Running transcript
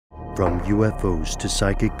From UFOs to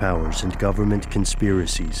psychic powers and government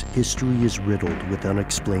conspiracies, history is riddled with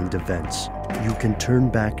unexplained events. You can turn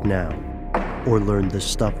back now or learn the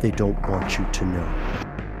stuff they don't want you to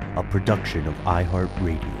know. A production of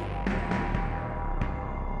iHeartRadio.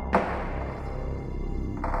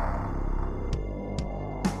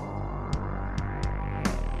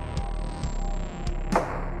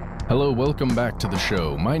 Hello, welcome back to the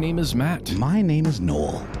show. My name is Matt. My name is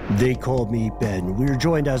Noel. They call me Ben. We're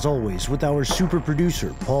joined as always with our super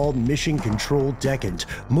producer, Paul Mission Control Decant.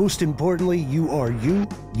 Most importantly, you are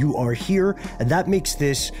here, and that makes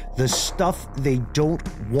this the stuff they don't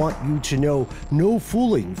want you to know. No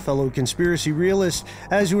fooling, fellow conspiracy realists.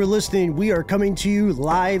 As you are listening, we are coming to you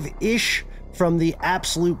live-ish from the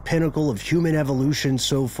absolute pinnacle of human evolution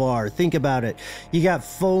so far. Think about it. You got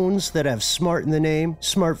phones that have smart in the name,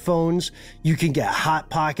 smartphones. You can get hot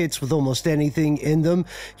pockets with almost anything in them.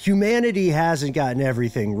 Humanity hasn't gotten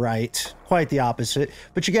everything right. Quite the opposite.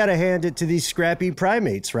 But you got to hand it to these scrappy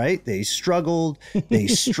primates, right? They struggled, they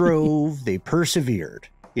strove, they persevered,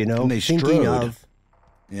 you know? And they strode.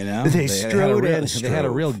 You know? They strode and strove. They had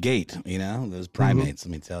a real gait, you know? Those primates,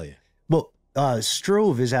 let me tell you. Well,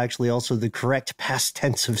 strove is actually also the correct past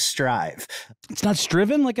tense of strive. It's not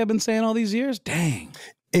striven like I've been saying all these years? Dang.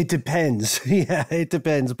 It depends. Yeah, it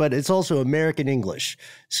depends. But it's also American English.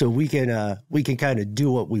 So we can kind of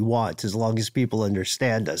do what we want as long as people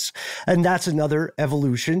understand us. And that's another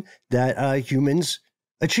evolution that humans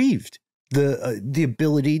achieved. The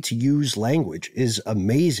ability to use language is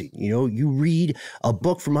amazing. You know, you read a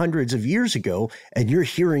book from hundreds of years ago and you're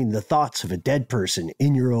hearing the thoughts of a dead person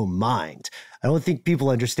in your own mind. I don't think people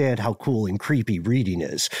understand how cool and creepy reading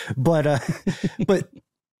is, but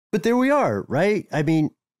there we are, right? I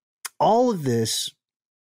mean, all of these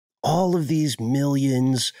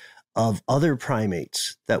millions of other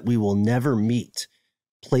primates that we will never meet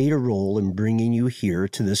played a role in bringing you here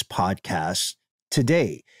to this podcast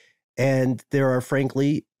today. And there are,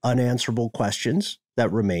 frankly, unanswerable questions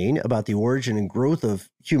that remain about the origin and growth of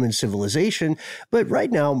human civilization. But right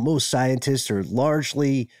now, most scientists are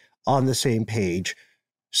largely on the same page,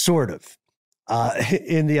 sort of,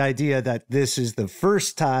 in the idea that this is the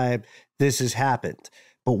first time this has happened.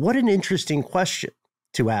 But what an interesting question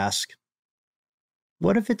to ask.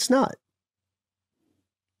 What if it's not?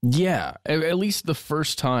 Yeah, at least the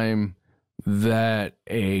first time that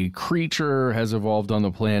a creature has evolved on the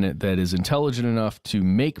planet that is intelligent enough to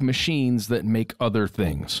make machines that make other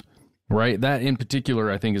things, right? That in particular,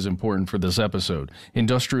 I think, is important for this episode.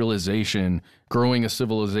 Industrialization, growing a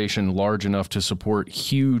civilization large enough to support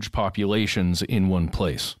huge populations in one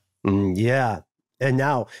place. Yeah. And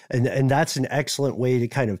now, and that's an excellent way to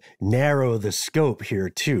kind of narrow the scope here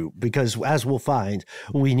too, because as we'll find,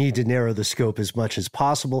 we need to narrow the scope as much as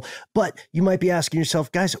possible. But you might be asking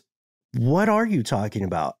yourself, guys, what are you talking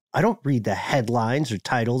about? I don't read the headlines or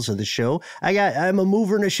titles of the show. I'm a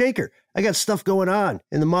mover and a shaker. I got stuff going on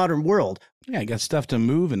in the modern world. Yeah, I got stuff to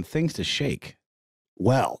move and things to shake.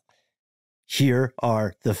 Well, here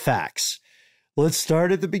are the facts. Let's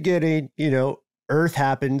start at the beginning. You know, Earth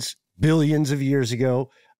happens billions of years ago.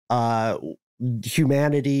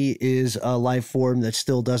 Humanity is a life form that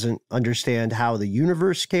still doesn't understand how the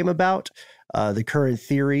universe came about. The current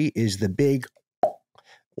theory is the Big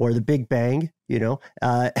Bang, you know,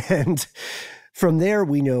 and from there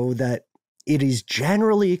we know that it is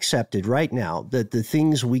generally accepted right now that the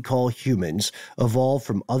things we call humans evolved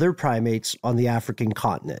from other primates on the African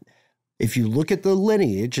continent. If you look at the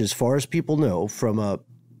lineage, as far as people know, from a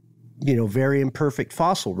very imperfect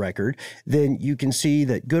fossil record, then you can see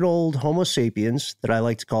that good old Homo sapiens, that I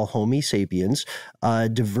like to call Homi sapiens,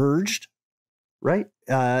 diverged, right,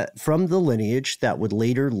 from the lineage that would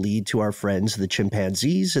later lead to our friends, the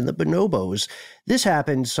chimpanzees and the bonobos. This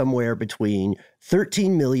happened somewhere between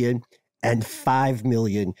 13 million and 5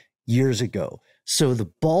 million years ago. So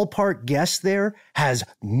the ballpark guess there has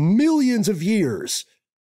millions of years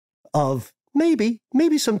of maybe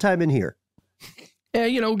sometime in here. Yeah,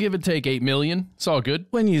 give or take 8 million. It's all good.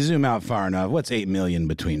 When you zoom out far enough, what's 8 million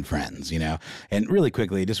between friends, you know? And really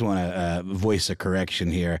quickly, I just want to voice a correction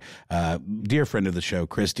here. Dear friend of the show,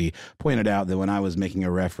 Christy, pointed out that when I was making a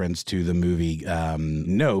reference to the movie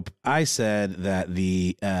Nope, I said that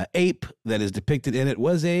the ape that is depicted in it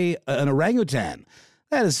was an orangutan.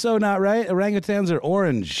 That is so not right. Orangutans are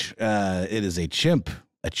orange. It is a chimp.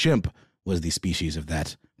 A chimp was the species of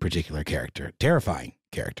that particular character. Terrifying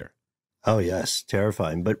character. Oh, yes.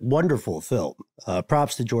 Terrifying, but wonderful film.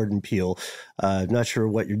 Props to Jordan Peele. Not sure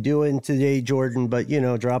what you're doing today, Jordan, but,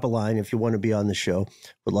 drop a line if you want to be on the show.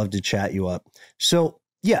 Would love to chat you up. So,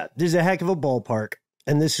 yeah, there's a heck of a ballpark.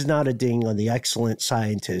 And this is not a ding on the excellent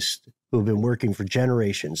scientists who have been working for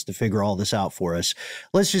generations to figure all this out for us.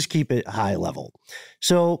 Let's just keep it high level.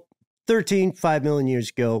 So 5 million years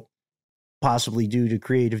ago, possibly due to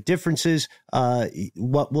creative differences,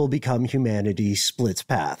 what will become humanity splits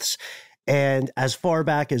paths. And as far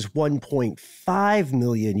back as 1.5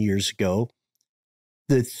 million years ago,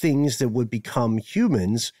 the things that would become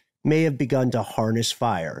humans may have begun to harness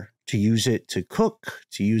fire, to use it to cook,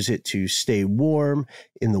 to use it to stay warm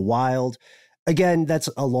in the wild. Again, that's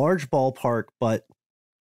a large ballpark, but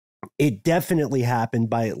it definitely happened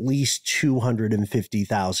by at least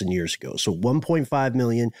 250,000 years ago. So 1.5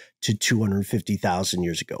 million to 250,000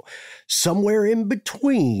 years ago. Somewhere in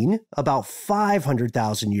between, about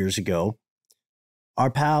 500,000 years ago,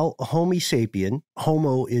 our pal Homo sapien,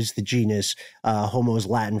 Homo is the genus, Homo is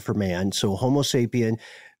Latin for man. So Homo sapien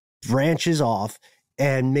branches off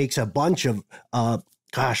and makes a bunch of, what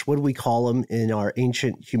do we call them in our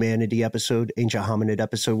ancient humanity episode, ancient hominid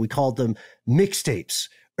episode? We called them mixtapes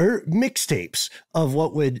of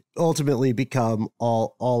what would ultimately become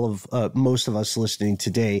all of most of us listening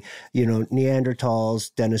today. You know, Neanderthals,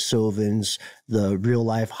 Denisovans, the real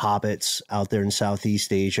life hobbits out there in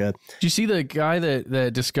Southeast Asia. Did you see the guy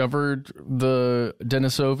that discovered the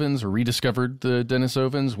Denisovans or rediscovered the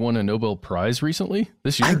Denisovans won a Nobel Prize recently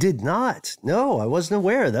this year? I did not. No, I wasn't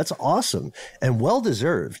aware. That's awesome and well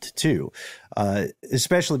deserved too.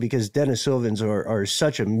 Especially because Denisovans are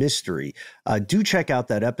such a mystery. Do check out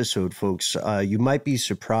that episode, folks. You might be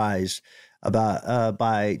surprised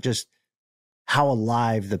by just how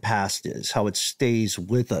alive the past is, how it stays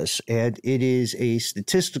with us. And it is a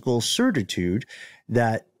statistical certitude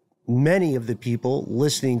that many of the people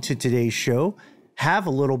listening to today's show have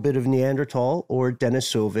a little bit of Neanderthal or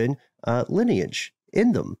Denisovan lineage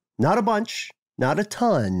in them. Not a bunch, not a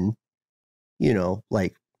ton,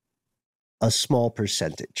 like a small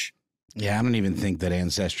percentage. Yeah, I don't even think that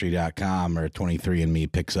Ancestry.com or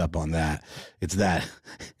 23andMe picks up on that. It's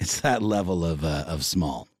that level of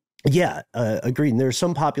small. Yeah, agreed. And there are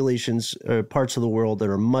some populations, parts of the world that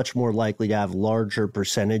are much more likely to have larger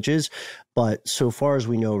percentages. But so far as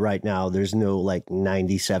we know right now, there's no like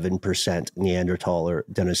 97% Neanderthal or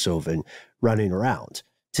Denisovan running around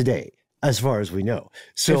today, as far as we know.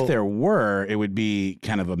 So if there were, it would be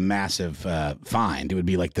kind of a massive find. It would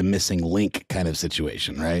be like the missing link kind of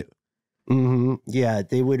situation, right? Mm-hmm. Yeah,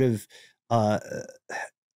 they would have,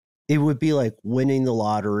 it would be like winning the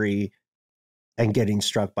lottery and getting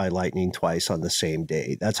struck by lightning twice on the same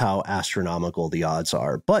day. That's how astronomical the odds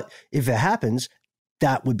are. But if it happens,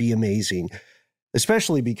 that would be amazing,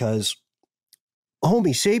 especially because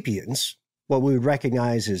Homo sapiens, what we would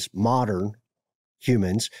recognize as modern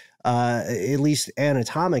humans, at least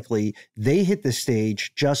anatomically, they hit the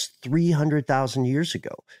stage just 300,000 years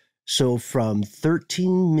ago. So from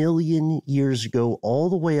 13 million years ago all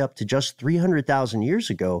the way up to just 300,000 years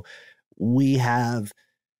ago, we have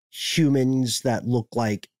humans that look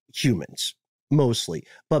like humans, mostly.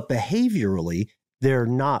 But behaviorally, they're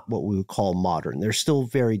not what we would call modern. They're still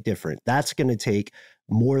very different. That's going to take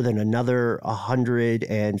more than another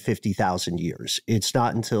 150,000 years. It's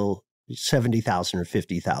not until 70,000 or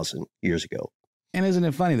 50,000 years ago. And isn't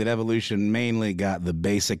it funny that evolution mainly got the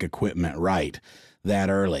basic equipment right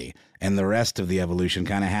that early, and the rest of the evolution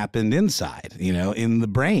kind of happened inside, in the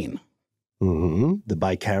brain? Mm-hmm. The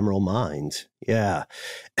bicameral mind. Yeah.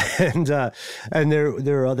 And there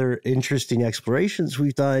are other interesting explorations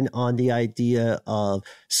we've done on the idea of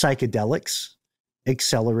psychedelics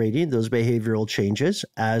accelerating those behavioral changes,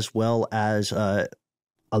 as well as a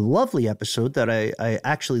lovely episode that I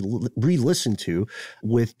actually re-listened to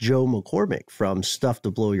with Joe McCormick from Stuff to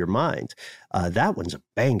Blow Your Mind. That one's a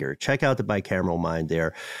banger. Check out the bicameral mind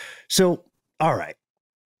there. So, all right,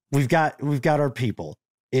 we've got our people.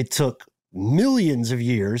 It took millions of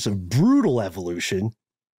years of brutal evolution,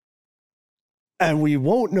 and we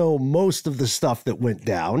won't know most of the stuff that went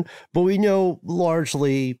down, but we know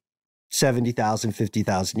largely 70,000,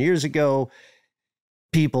 50,000 years ago,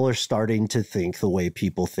 people are starting to think the way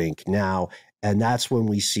people think now. And that's when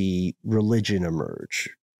we see religion emerge,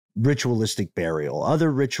 ritualistic burial,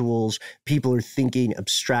 other rituals. People are thinking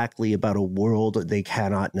abstractly about a world they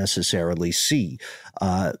cannot necessarily see.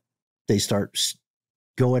 They start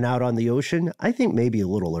going out on the ocean, I think maybe a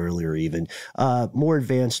little earlier even, more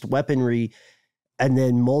advanced weaponry, and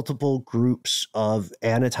then multiple groups of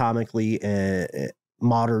anatomically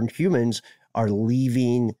modern humans are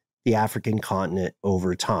leaving the African continent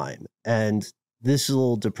over time. And this is a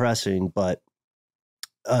little depressing, but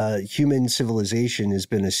human civilization has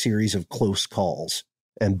been a series of close calls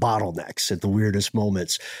and bottlenecks at the weirdest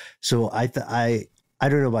moments. So I I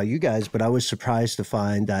don't know about you guys, but I was surprised to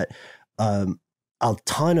find that a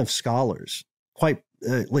ton of scholars, quite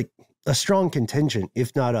like a strong contingent,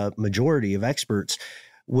 if not a majority of experts,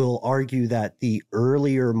 will argue that the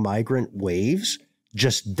earlier migrant waves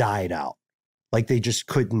just died out. Like they just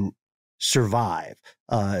couldn't survive.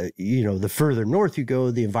 The further north you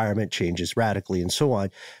go, the environment changes radically and so on.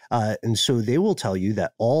 And so they will tell you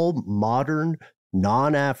that all modern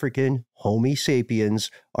non-African Homo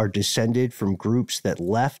sapiens are descended from groups that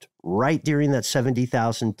left right during that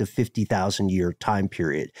 70,000 to 50,000 year time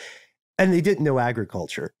period. And they didn't know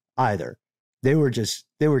agriculture either. They were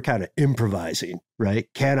kind of improvising, right?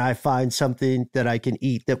 Can I find something that I can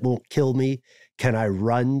eat that won't kill me? Can I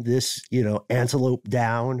run this, antelope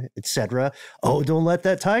down, etc.? Oh, don't let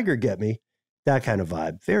that tiger get me. That kind of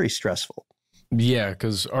vibe. Very stressful. Yeah,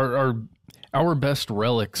 because our best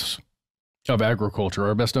relics of agriculture,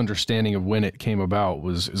 our best understanding of when it came about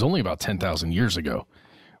is only about 10,000 years ago,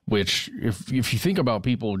 which if you think about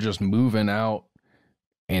people just moving out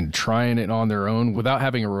and trying it on their own without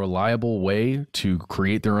having a reliable way to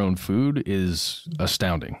create their own food is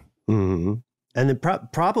astounding. Mm-hmm. And then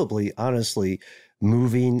probably, honestly,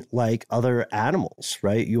 moving like other animals,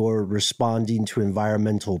 right? You're responding to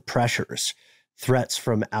environmental pressures, threats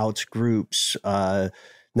from out groups, not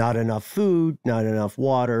enough food, not enough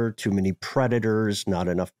water, too many predators, not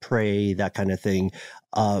enough prey, that kind of thing.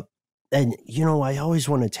 I always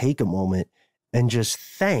want to take a moment and just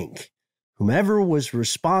thank whomever was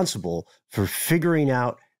responsible for figuring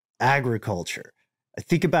out agriculture. I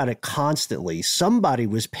think about it constantly. Somebody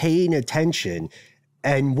was paying attention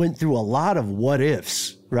and went through a lot of what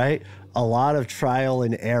ifs, right? A lot of trial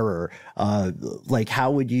and error. Like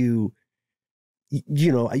how would you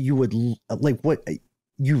look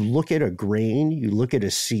at a grain, you look at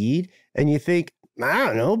a seed, and you think, I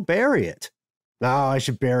don't know, bury it. No, I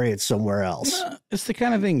should bury it somewhere else. It's the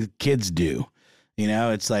kind of thing kids do.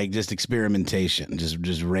 It's like just experimentation, just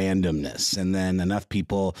randomness. And then enough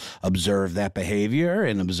people observe that behavior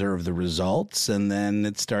and observe the results. And then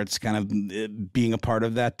it starts kind of being a part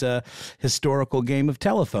of that historical game of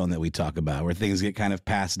telephone that we talk about, where things get kind of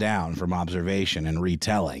passed down from observation and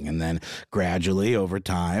retelling. And then gradually over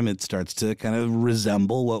time, it starts to kind of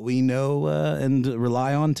resemble what we know and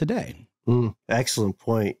rely on today. Excellent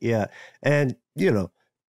point. Yeah. And,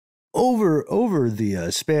 over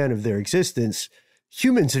the span of their existence,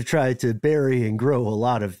 humans have tried to bury and grow a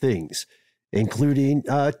lot of things, including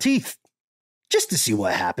teeth, just to see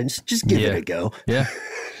what happens. Just give it a go. Yeah.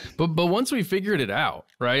 But once we figured it out,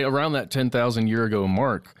 right, around that 10,000 year ago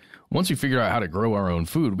mark, once we figured out how to grow our own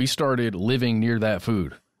food, we started living near that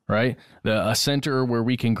food, right? A center where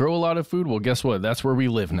we can grow a lot of food. Well, guess what? That's where we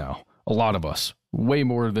live now. A lot of us, way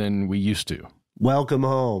more than we used to. Welcome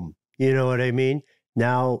home. You know what I mean?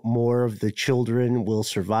 Now more of the children will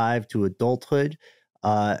survive to adulthood.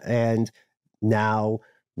 And now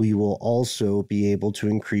we will also be able to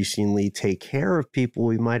increasingly take care of people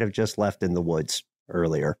we might have just left in the woods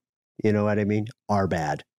earlier. You know what I mean? Our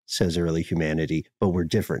bad, says early humanity, but we're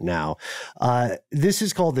different now. This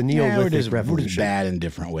is called the Neolithic Revolution. We're just bad in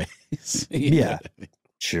different ways. Yeah.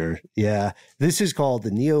 Sure. Yeah. This is called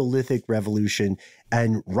the Neolithic Revolution.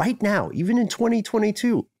 And right now, even in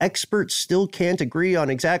 2022, experts still can't agree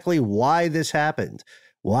on exactly why this happened,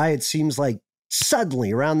 why it seems like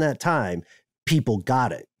suddenly around that time, people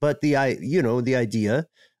got it. But the idea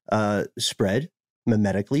spread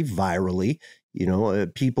mimetically, virally.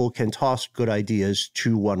 People can toss good ideas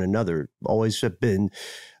to one another. Always have been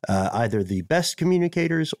either the best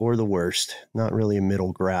communicators or the worst, not really a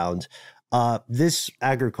middle ground. This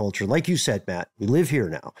agriculture, like you said, Matt, we live here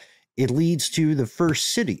now. It leads to the first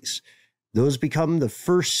cities. Those become the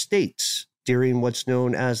first states during what's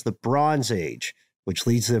known as the Bronze Age, which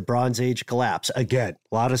leads to the Bronze Age collapse. Again,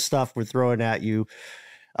 a lot of stuff we're throwing at you.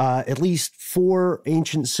 At least 4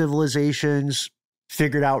 ancient civilizations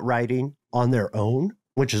figured out writing on their own,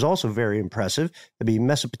 which is also very impressive. I mean,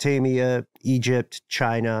 Mesopotamia, Egypt,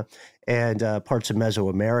 China, and parts of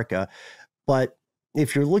Mesoamerica. But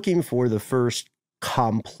if you're looking for the first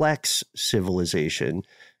complex civilization,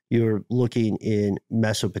 you're looking in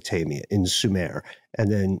Mesopotamia, in Sumer. And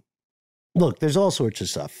then, look, there's all sorts of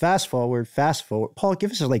stuff. Fast forward. Paul,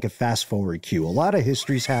 give us like a fast forward cue. A lot of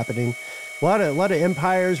history's happening. A lot of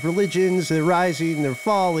empires, religions, they're rising, they're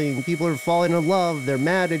falling. People are falling in love. They're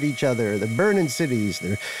mad at each other. They're burning cities.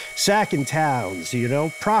 They're sacking towns.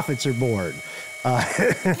 Prophets are born.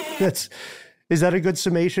 Is that a good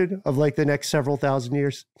summation of like the next several thousand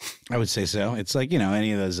years? I would say so. It's like,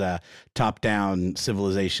 any of those top-down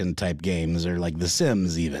civilization type games, or like The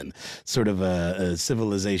Sims even, sort of a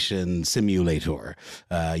civilization simulator.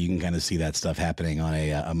 You can kind of see that stuff happening on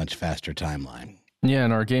a much faster timeline. Yeah,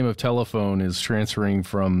 and our game of telephone is transferring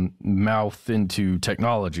from mouth into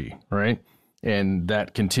technology, right? And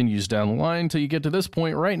that continues down the line till you get to this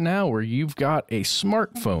point right now where you've got a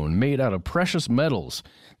smartphone made out of precious metals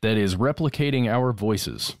that is replicating our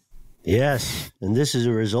voices. Yes, and this is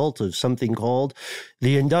a result of something called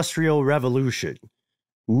the Industrial Revolution,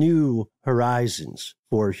 new horizons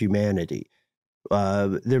for humanity.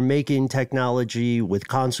 They're making technology with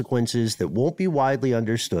consequences that won't be widely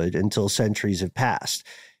understood until centuries have passed.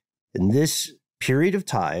 And this period of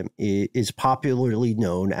time is popularly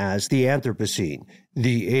known as the Anthropocene,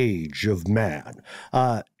 the age of man.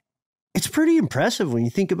 It's pretty impressive when you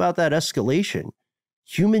think about that escalation.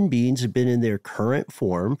 Human beings have been in their current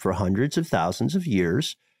form for hundreds of thousands of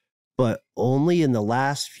years, but only in the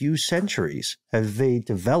last few centuries have they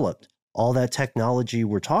developed all that technology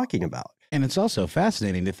we're talking about. And it's also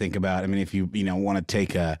fascinating to think about. I mean, if you want to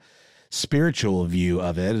take a spiritual view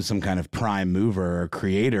of it as some kind of prime mover or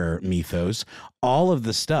creator mythos, all of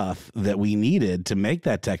the stuff that we needed to make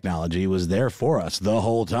that technology was there for us the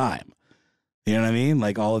whole time. You know what I mean?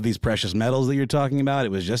 Like all of these precious metals that you're talking about,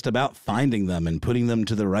 it was just about finding them and putting them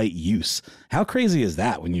to the right use. How crazy is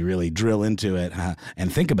that when you really drill into it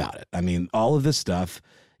and think about it? I mean, all of this stuff,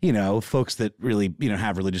 folks that really,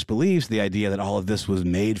 have religious beliefs, the idea that all of this was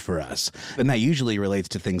made for us. And that usually relates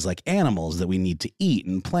to things like animals that we need to eat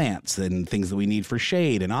and plants and things that we need for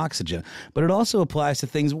shade and oxygen. But it also applies to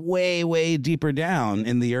things way, way deeper down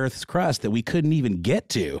in the Earth's crust that we couldn't even get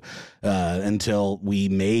to until we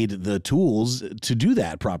made the tools to do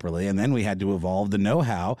that properly. And then we had to evolve the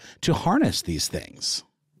know-how to harness these things.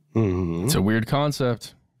 Mm-hmm. It's a weird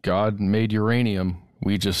concept. God made uranium.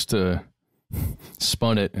 We just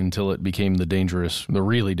spun it until it became the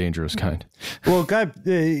really dangerous kind. Well, God,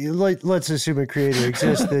 let's assume a creator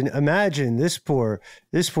exists. Then imagine this poor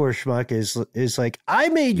schmuck is like, I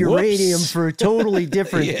made uranium for a totally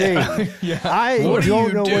different thing. Yeah. I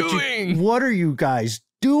don't know what are you guys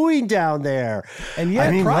doing down there? And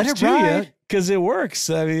yet, props to ride. you, because it works.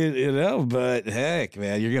 I mean, but heck,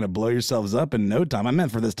 man, you're going to blow yourselves up in no time. I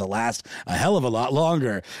meant for this to last a hell of a lot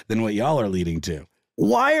longer than what y'all are leading to.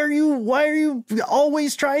 Why are you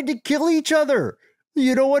always trying to kill each other?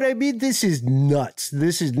 You know what I mean? This is nuts.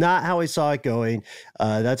 This is not how I saw it going.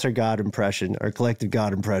 That's our God impression, our collective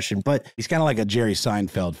God impression. But he's kind of like a Jerry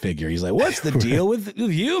Seinfeld figure. He's like, what's the deal with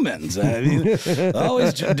humans? I mean,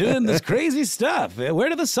 always doing this crazy stuff. Where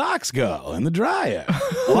do the socks go in the dryer?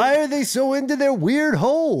 Why are they so into their weird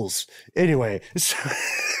holes? Anyway,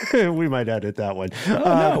 so we might edit that one.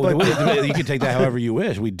 No, but you can take that however you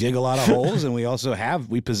wish. We dig a lot of holes, and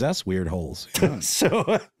we possess weird holes. Yeah.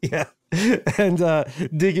 So, yeah. And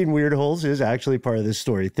digging weird holes is actually part of this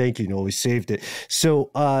story. Thank you, Noel. We saved it.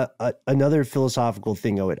 So another philosophical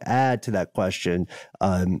thing I would add to that question,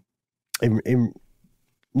 not in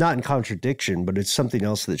contradiction, but it's something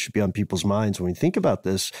else that should be on people's minds when we think about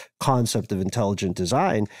this concept of intelligent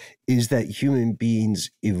design, is that human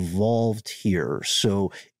beings evolved here.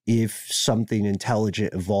 So if something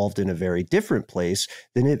intelligent evolved in a very different place,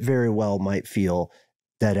 then it very well might feel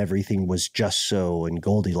that everything was just so in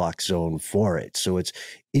Goldilocks zone for it. So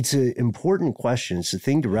it's an important question. It's a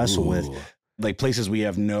thing to wrestle with. Like places we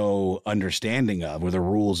have no understanding of, where the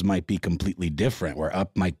rules might be completely different, where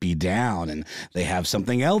up might be down, and they have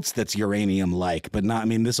something else that's uranium-like, but not. I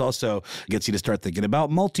mean, this also gets you to start thinking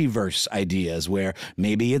about multiverse ideas, where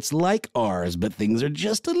maybe it's like ours, but things are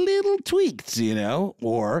just a little tweaked,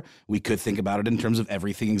 Or we could think about it in terms of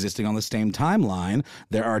everything existing on the same timeline.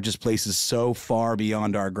 There are just places so far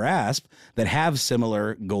beyond our grasp that have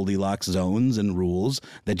similar Goldilocks zones and rules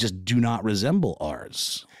that just do not resemble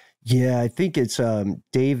ours. Yeah, I think it's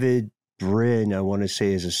David Brin, I want to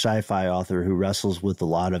say, is a sci-fi author who wrestles with a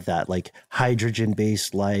lot of that, like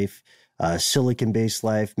hydrogen-based life, silicon-based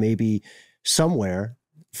life, maybe somewhere.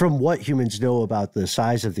 From what humans know about the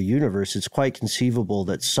size of the universe, it's quite conceivable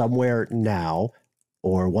that somewhere now,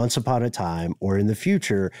 or once upon a time, or in the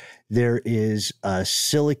future, there is a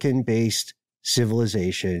silicon-based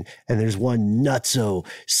civilization, and there's one nutso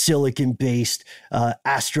silicon-based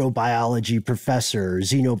astrobiology professor,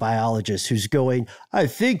 xenobiologist, who's going, I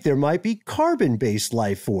think there might be carbon-based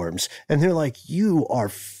life forms. And they're like, you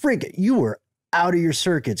are out of your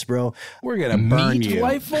circuits, bro. We're gonna burn Meat you.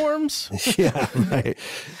 life forms? Yeah, right.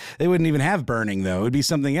 They wouldn't even have burning, though. It would be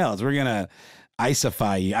something else. We're gonna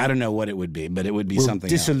isify you. I don't know what it would be, but it would be something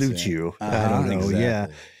dissolute else. you. I don't know. Exactly. Yeah.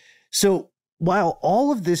 So while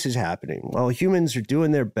all of this is happening, while humans are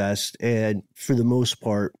doing their best and for the most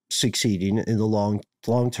part succeeding in the long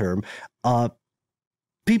term,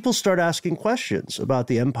 people start asking questions about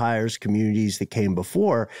the empires, communities that came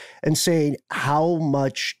before and saying, how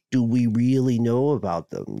much do we really know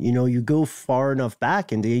about them? You know, you go far enough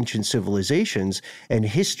back into ancient civilizations and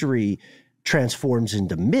history transforms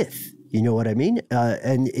into myth. You know what I mean?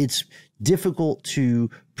 And it's difficult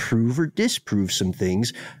to prove or disprove some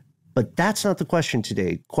things. But that's not the question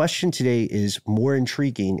today. Question today is more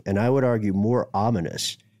intriguing, and I would argue more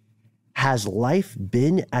ominous. Has life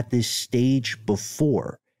been at this stage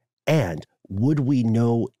before? And would we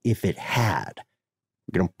know if it had?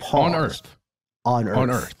 We're going to pause. On Earth. On Earth. On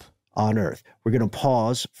Earth. On Earth. We're going to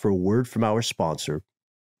pause for a word from our sponsor,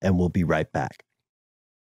 and we'll be right back.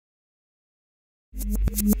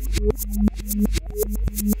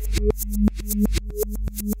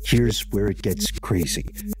 Here's where it gets crazy.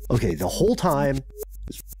 Okay, the whole time I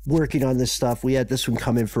was working on this stuff, we had this one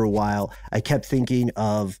come in for a while. I kept thinking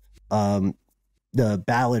of the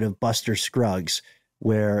Ballad of Buster Scruggs,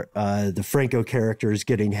 where the Franco character is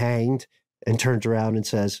getting hanged and turns around and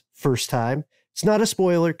says, first time. It's not a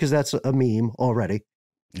spoiler because that's a meme already.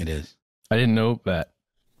 It is. I didn't know that.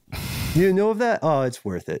 You didn't know of that? Oh, it's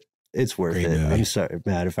worth it. It's worth Great it. movie. I'm sorry,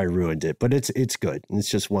 Matt, if I ruined it, but it's good. It's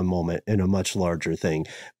just one moment in a much larger thing,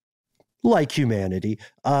 like humanity.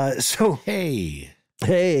 So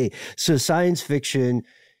science fiction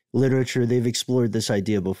literature, they've explored this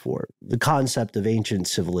idea before. The concept of ancient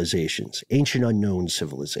civilizations, ancient unknown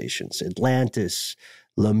civilizations, Atlantis,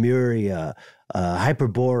 Lemuria,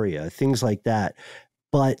 Hyperborea, things like that.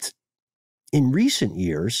 But in recent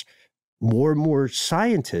years, more and more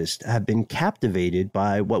scientists have been captivated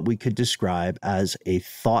by what we could describe as a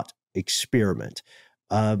thought experiment.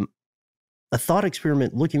 A thought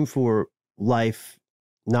experiment looking for life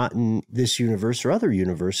not in this universe or other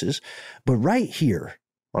universes, but right here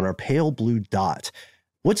on our pale blue dot.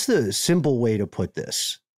 What's the simple way to put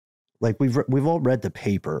this? Like we've all read the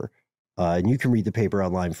paper, and you can read the paper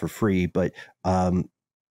online for free, but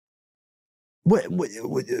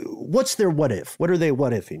what's their what if? What are they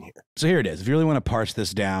what ifing here? So here it is. If you really want to parse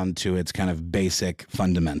this down to its kind of basic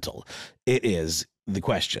fundamental, it is the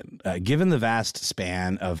question, given the vast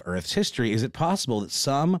span of Earth's history, is it possible that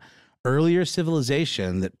some earlier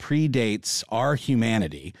civilization that predates our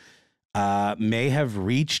humanity may have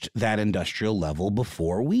reached that industrial level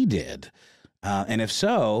before we did? And if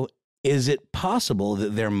so, is it possible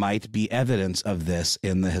that there might be evidence of this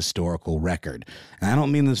in the historical record? And I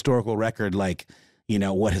don't mean the historical record like, you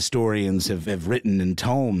know, what historians have written in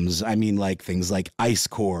tomes. I mean, like things like ice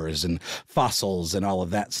cores and fossils and all of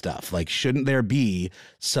that stuff. Like, shouldn't there be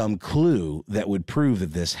some clue that would prove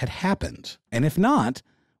that this had happened? And if not,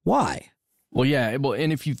 why? Well, yeah. Well,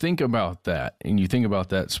 and if you think about that and you think about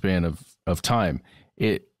that span of time,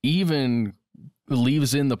 it even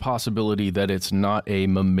leaves in the possibility that it's not a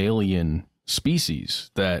mammalian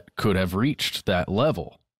species that could have reached that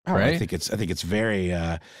level. Right? I think it's very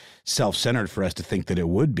self-centered for us to think that it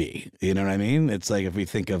would be. You know what I mean? It's like if we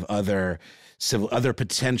think of other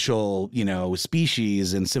potential, you know,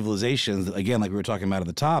 species and civilizations, again, like we were talking about at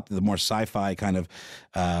the top, the more sci-fi kind of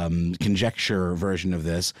conjecture version of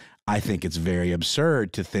this, I think it's very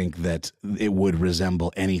absurd to think that it would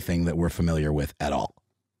resemble anything that we're familiar with at all.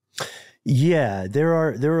 Yeah, there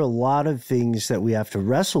are a lot of things that we have to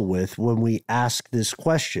wrestle with when we ask this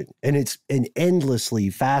question, and it's an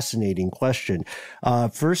endlessly fascinating question.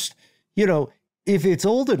 First, you know, if it's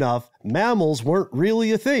old enough, mammals weren't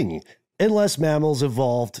really a thing, unless mammals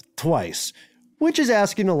evolved twice, which is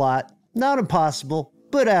asking a lot. Not impossible,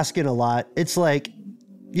 but asking a lot. It's like,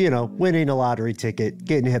 you know, winning a lottery ticket,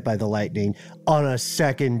 getting hit by the lightning on a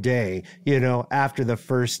second day, you know, after the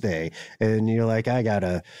first day, and you're like, I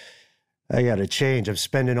gotta change. I'm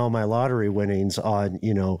spending all my lottery winnings on,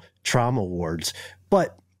 you know, trauma wards.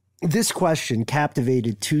 But this question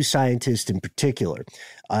captivated two scientists in particular,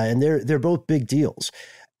 and they're both big deals.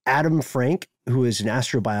 Adam Frank, who is an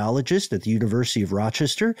astrobiologist at the University of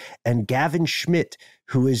Rochester, and Gavin Schmidt,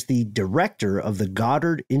 who is the director of the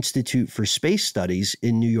Goddard Institute for Space Studies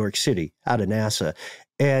in New York City, out of NASA.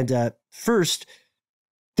 And first,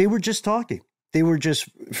 they were just talking.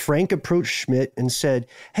 Frank approached Schmidt and said,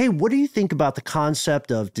 hey, what do you think about the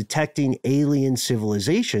concept of detecting alien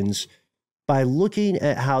civilizations by looking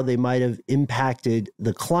at how they might have impacted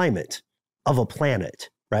the climate of a planet,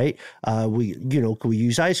 right? Could we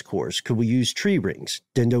use ice cores? Could we use tree rings,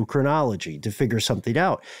 dendrochronology to figure something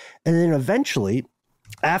out? And then eventually,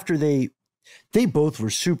 after they they both were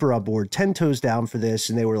super on board, 10 toes down for this.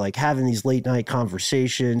 And they were like having these late night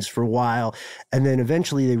conversations for a while. And then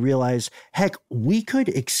eventually they realized, heck, we could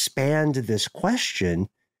expand this question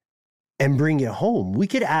and bring it home. We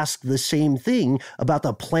could ask the same thing about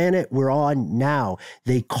the planet we're on now.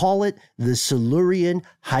 They call it the Silurian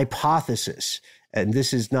Hypothesis. And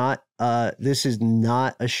this is not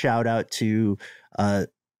a shout out to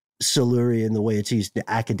Silurian the way it's used in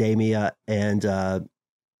academia and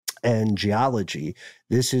geology.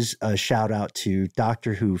 This is a shout out to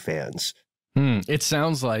Doctor Who fans. It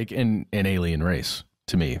sounds like an alien race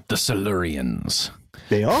to me, the Silurians.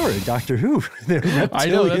 They are in Doctor Who. They're reptilian. I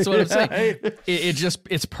know, that's what I'm saying.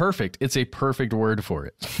 It's perfect. It's a perfect word for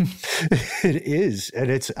it. It is.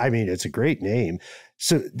 And it's a great name.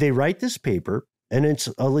 So they write this paper, and it's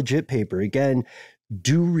a legit paper. Again,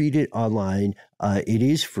 do read it online. It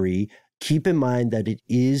is free. Keep in mind that it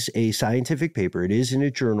is a scientific paper. It is in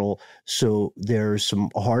a journal. So there's some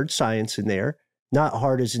hard science in there. Not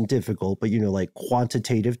hard as in difficult, but, like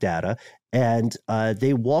quantitative data. And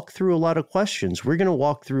they walk through a lot of questions. We're going to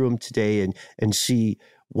walk through them today and see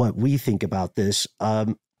what we think about this.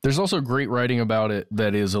 There's also great writing about it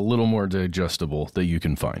that is a little more digestible that you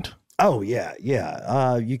can find. Oh, yeah.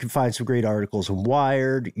 You can find some great articles on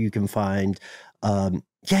Wired. You can find tons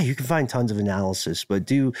of analysis, but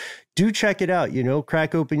do check it out.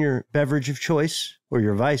 Crack open your beverage of choice or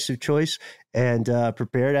your vice of choice and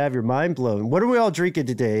prepare to have your mind blown. What are we all drinking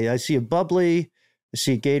today? I see a bubbly. I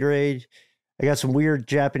see a Gatorade. I got some weird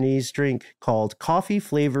Japanese drink called coffee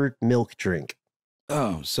flavored milk drink.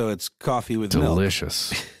 Oh, so it's coffee with milk.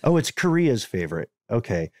 Delicious. Oh, it's Korea's favorite.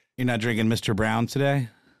 Okay. You're not drinking Mr. Brown today?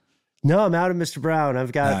 No, I'm out of Mr. Brown.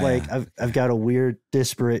 I've got I've got a weird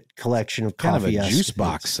disparate collection of coffee. Kind of a juice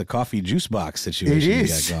box, a coffee juice box situation. It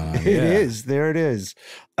is. You got going on. It is. There it is.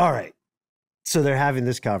 All right. So they're having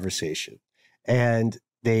this conversation, and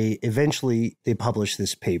they publish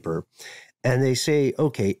this paper, and they say,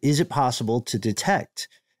 okay, is it possible to detect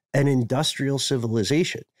an industrial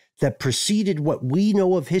civilization that preceded what we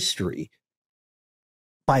know of history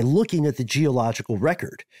by looking at the geological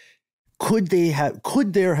record? Could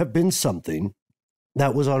there have been something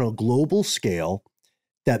that was on a global scale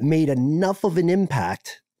that made enough of an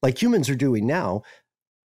impact, like humans are doing now,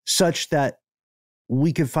 such that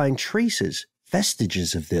we could find traces,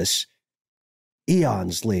 vestiges of this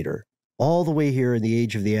eons later, all the way here in the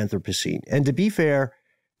age of the Anthropocene? And to be fair,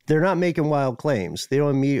 they're not making wild claims. They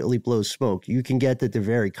don't immediately blow smoke. You can get that they're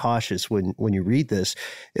very cautious when you read this.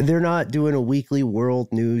 They're not doing a weekly world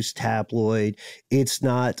news tabloid. It's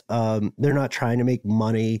not, they're not trying to make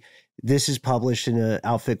money. This is published in an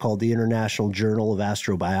outfit called the International Journal of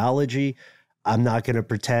Astrobiology. I'm not going to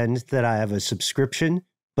pretend that I have a subscription,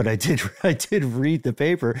 but I did read the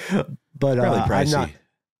paper, but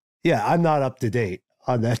I'm not up to date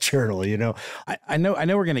on that journal, I know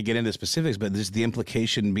we're going to get into specifics, but this the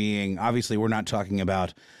implication being, obviously we're not talking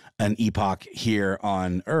about an epoch here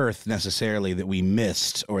on Earth necessarily that we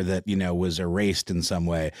missed or that, was erased in some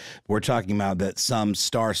way. We're talking about that some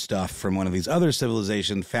star stuff from one of these other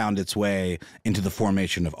civilizations found its way into the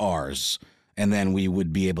formation of ours. And then we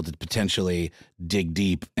would be able to potentially dig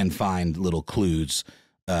deep and find little clues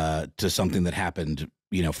to something that happened,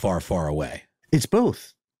 far, far away. It's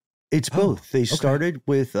both. It's both. They started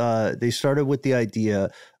with the idea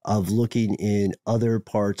of looking in other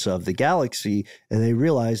parts of the galaxy, and they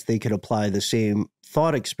realized they could apply the same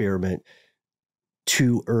thought experiment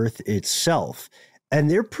to Earth itself. And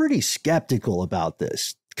they're pretty skeptical about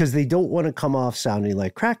this because they don't want to come off sounding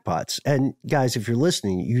like crackpots. And guys, if you're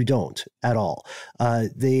listening, you don't at all.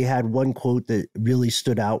 They had one quote that really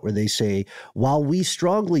stood out where they say, while we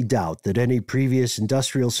strongly doubt that any previous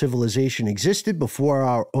industrial civilization existed before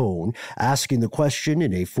our own, asking the question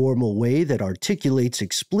in a formal way that articulates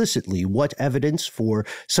explicitly what evidence for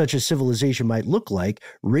such a civilization might look like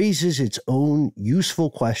raises its own useful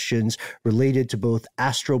questions related to both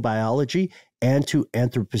astrobiology and to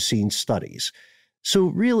Anthropocene studies. So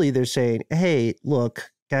really they're saying, hey,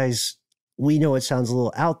 look, guys, we know it sounds a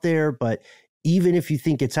little out there, but even if you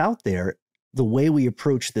think it's out there, the way we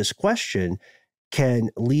approach this question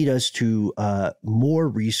can lead us to more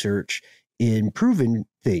research in proven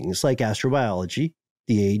things like astrobiology,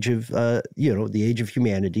 the age of, the age of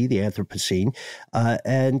humanity, the Anthropocene.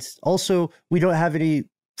 And also we don't have any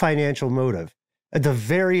financial motive. At the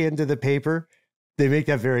very end of the paper, they make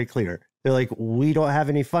that very clear. They're like, we don't have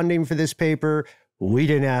any funding for this paper. We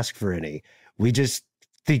didn't ask for any. We just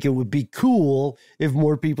think it would be cool if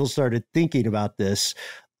more people started thinking about this.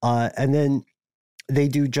 And then they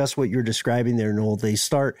do just what you're describing there, Noel. They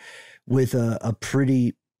start with a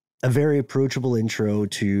very approachable intro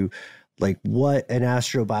to like what an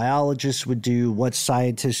astrobiologist would do, what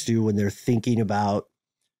scientists do when they're thinking about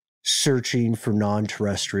searching for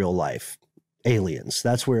non-terrestrial life, aliens.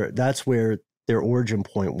 That's where their origin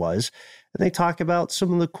point was. And they talk about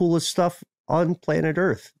some of the coolest stuff on planet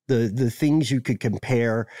Earth, the things you could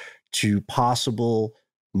compare to possible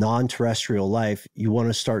non-terrestrial life. You want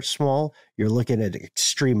to start small, you're looking at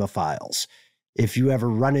extremophiles. If you ever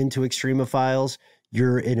run into extremophiles,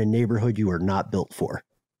 you're in a neighborhood you are not built for.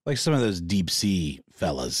 Like some of those deep sea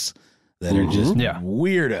fellas that are just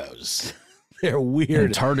weirdos. They're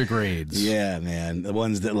weird. Tardigrades. Yeah, man. The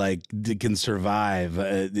ones that like can survive,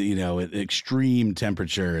 at extreme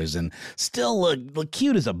temperatures and still look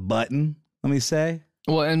cute as a button, let me say.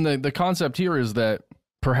 Well, and the concept here is that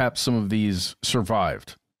perhaps some of these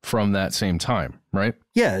survived from that same time, right?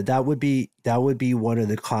 Yeah, that would be one of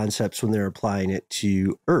the concepts when they're applying it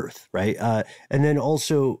to Earth, right? And then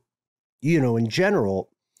also, in general,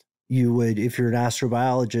 you would, if you're an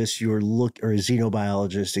astrobiologist, or a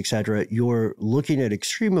xenobiologist, et cetera, you're looking at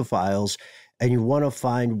extremophiles, and you want to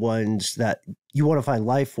find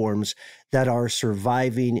life forms that are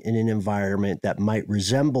surviving in an environment that might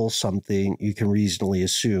resemble something you can reasonably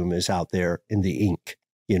assume is out there in the ink.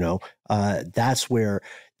 That's where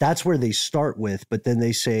they start with, but then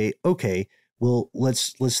they say, okay, well,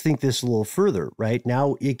 let's think this a little further, right?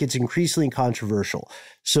 Now it gets increasingly controversial.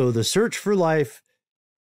 So the search for life,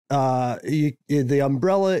 the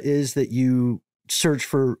umbrella is that you search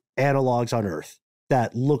for analogs on Earth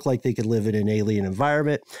that look like they could live in an alien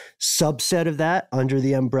environment. Subset of that under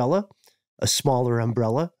the umbrella, a smaller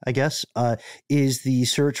umbrella, I guess, is the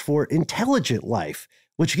search for intelligent life,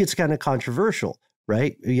 which gets kind of controversial,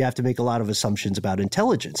 right? You have to make a lot of assumptions about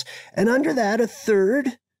intelligence. And under that, a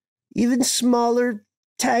third, even smaller,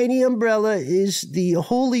 tiny umbrella is the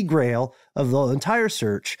holy grail of the entire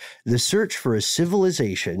search, the search for a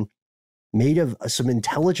civilization made of some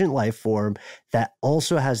intelligent life form that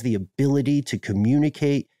also has the ability to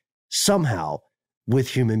communicate somehow with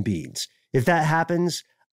human beings. If that happens,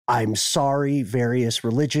 I'm sorry, various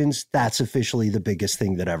religions, that's officially the biggest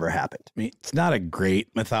thing that ever happened. I mean, it's not a great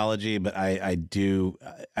mythology, but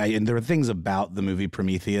and there were things about the movie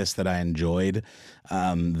Prometheus that I enjoyed,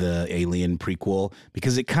 the Alien prequel,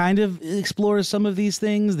 because it kind of explores some of these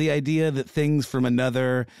things, the idea that things from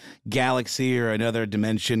another galaxy or another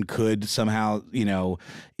dimension could somehow,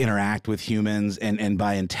 interact with humans. And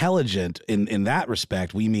by intelligent, in that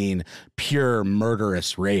respect, we mean pure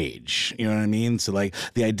murderous rage. You know what I mean? So like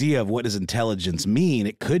the idea of what does intelligence mean?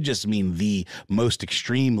 It could just mean the most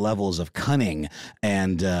extreme levels of cunning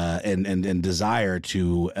and desire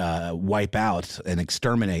to wipe out and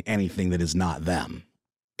exterminate anything that is not them.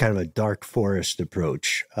 Kind of a dark forest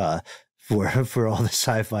approach for all the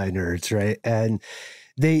sci-fi nerds, right? And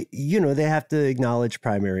they have to acknowledge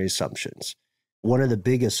primary assumptions. One of the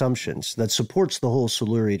big assumptions that supports the whole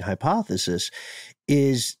Silurian hypothesis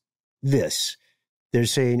is this. They're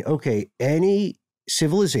saying, okay, any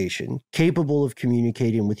civilization capable of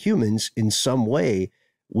communicating with humans in some way,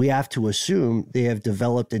 we have to assume they have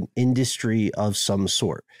developed an industry of some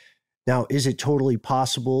sort. Now, is it totally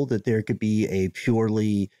possible that there could be a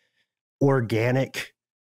purely organic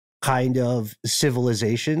kind of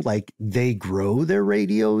civilization, like they grow their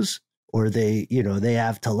radios or they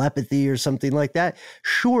have telepathy or something like that?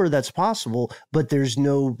 Sure, that's possible, but there's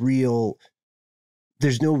no real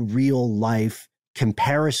life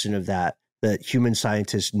comparison of that human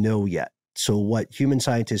scientists know yet. So what human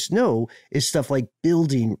scientists know is stuff like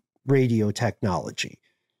building radio technology.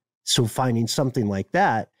 So finding something like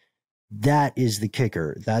that is the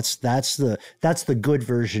kicker. That's the good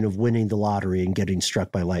version of winning the lottery and getting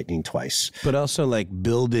struck by lightning twice. But also like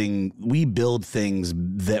we build things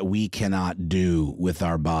that we cannot do with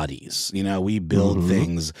our bodies. We build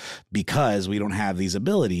things because we don't have these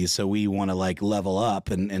abilities. So we want to like level up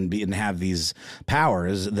and have these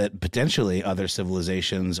powers that potentially other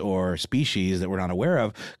civilizations or species that we're not aware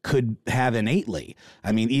of could have innately.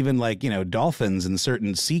 I mean, even like, dolphins and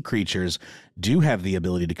certain sea creatures do have the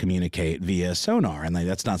ability to communicate via sonar, and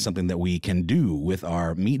that's not something that we can do with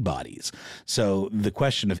our meat bodies. So the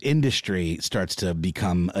question of industry starts to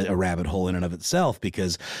become a rabbit hole in and of itself,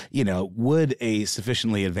 because, would a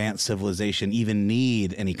sufficiently advanced civilization even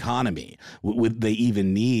need an economy? Would they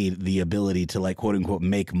even need the ability to, like, quote unquote,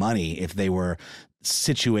 make money if they were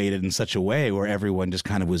situated in such a way where everyone just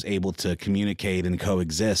kind of was able to communicate and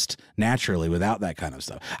coexist naturally without that kind of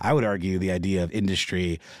stuff? I would argue the idea of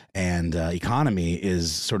industry and economy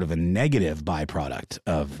is sort of a negative byproduct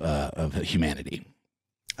of humanity.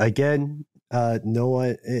 Again, no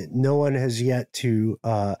one has yet to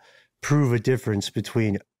prove a difference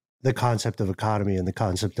between the concept of economy and the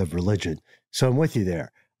concept of religion. So I'm with you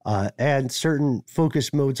there. And certain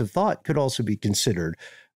focused modes of thought could also be considered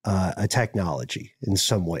a technology in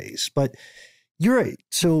some ways. But you're right.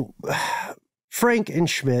 So Frank and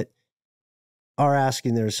Schmidt are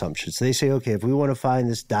asking their assumptions. They say, okay, if we want to find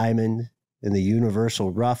this diamond in the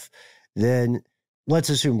universal rough, then let's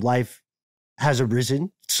assume life has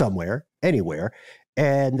arisen somewhere, anywhere,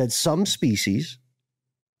 and that some species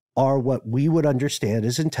are what we would understand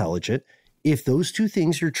as intelligent. If those two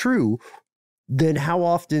things are true, then how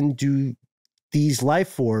often do these life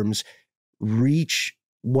forms reach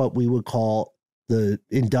what we would call the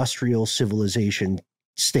industrial civilization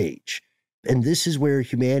stage? And this is where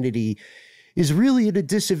humanity is really at a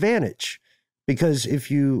disadvantage, because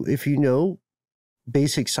if you know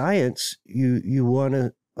basic science, you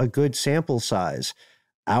want a good sample size.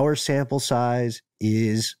 Our sample size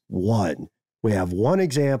is 1. We have one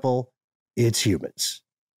example. It's humans.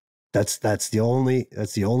 That's the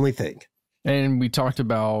only thing. And we talked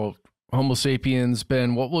about Homo sapiens.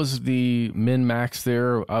 Ben, what was the min max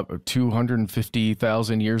there?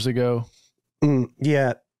 250,000 years ago.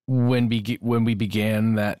 Yeah. When we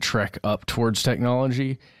began that trek up towards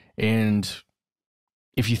technology. And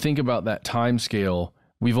if you think about that time scale,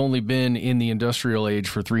 we've only been in the industrial age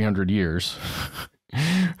for 300 years.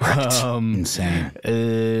 Insane.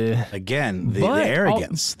 Again, the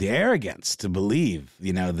arrogance to believe,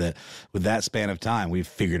 that with that span of time, we've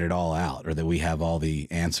figured it all out, or that we have all the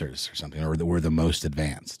answers or something, or that we're the most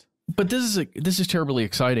advanced. But this is terribly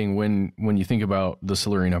exciting when you think about the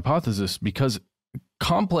Silurian hypothesis, because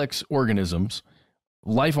complex organisms,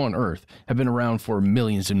 life on Earth, have been around for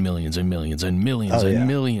millions and millions and millions and millions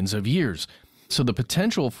millions of years. So the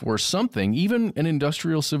potential for something, even an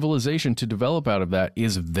industrial civilization, to develop out of that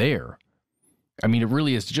is there. I mean, it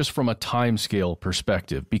really is, just from a time scale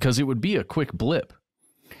perspective, because it would be a quick blip.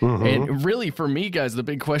 Mm-hmm. And really, for me, guys, the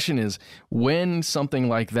big question is, when something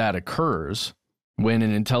like that occurs, when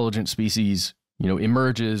an intelligent species,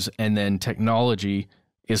 emerges, and then technology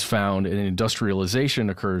is found and industrialization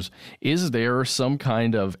occurs, is there some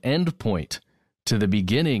kind of endpoint to the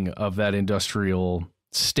beginning of that industrial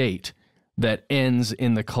state that ends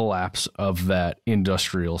in the collapse of that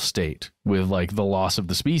industrial state with the loss of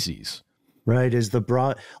the species? Right.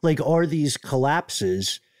 Are these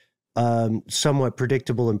collapses somewhat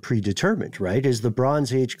predictable and predetermined, right? Is the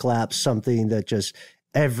Bronze Age collapse something that just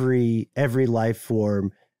every life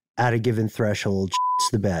form at a given threshold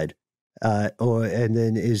shits the bed? And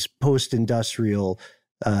then is the post-industrial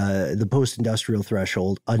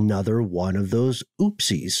threshold another one of those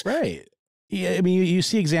oopsies? Right. Yeah, I mean, you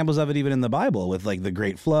see examples of it even in the Bible with the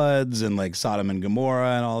great floods and Sodom and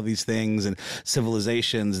Gomorrah and all these things, and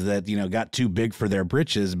civilizations that, got too big for their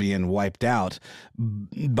britches being wiped out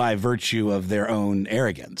by virtue of their own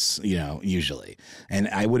arrogance, usually. And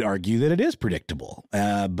I would argue that it is predictable.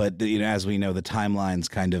 But, as we know, the timeline's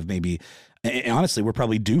kind of maybe, honestly, we're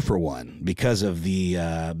probably due for one because of the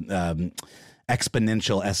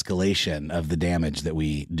exponential escalation of the damage that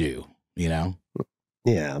we do,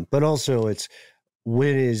 Yeah, but also it's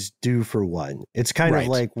when is due for one. It's kind of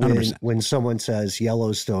like when someone says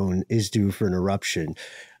Yellowstone is due for an eruption.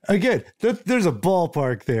 Again, there's a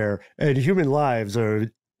ballpark there, and human lives are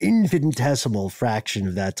an infinitesimal fraction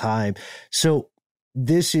of that time. So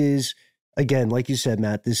this is, again, like you said,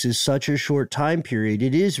 Matt, this is such a short time period.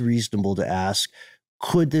 It is reasonable to ask,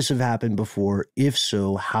 could this have happened before? If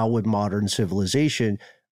so, how would modern civilization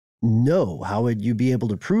know? How would you be able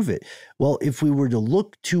to prove it? Well, if we were to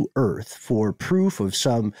look to Earth for proof of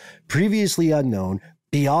some previously unknown,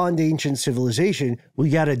 beyond ancient civilization, we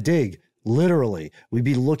got to dig. Literally, we'd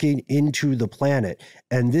be looking into the planet.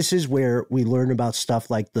 And this is where we learn about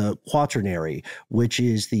stuff like the Quaternary, which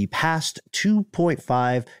is the past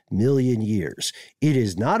 2.5 million years. It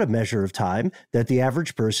is not a measure of time that the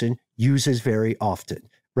average person uses very often.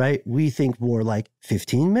 Right? We think more like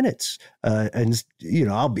 15 minutes and,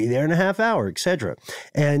 I'll be there in a half hour, etc.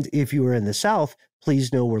 And if you are in the South,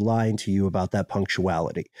 please know we're lying to you about that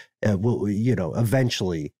punctuality.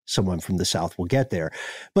 Eventually someone from the South will get there.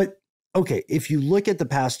 But okay, if you look at the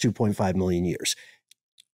past 2.5 million years,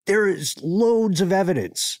 there is loads of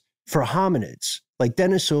evidence for hominids like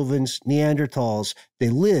Denisovans, Neanderthals. They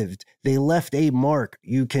lived, they left a mark.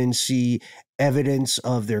 You can see evidence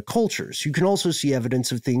of their cultures. You can also see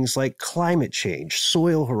evidence of things like climate change,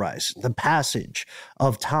 soil horizon, the passage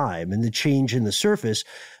of time, and the change in the surface.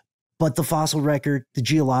 But the fossil record, the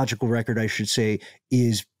geological record, I should say,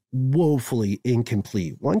 is woefully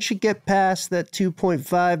incomplete. Once you get past that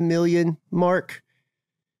 2.5 million mark,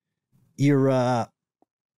 you're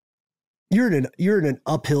in an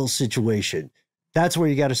uphill situation. that's where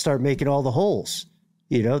you got to start making all the holes.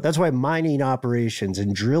 You know, that's why mining operations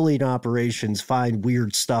and drilling operations find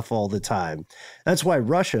weird stuff all the time. That's why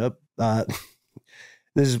Russia, this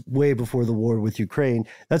is way before the war with Ukraine.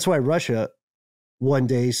 That's why Russia one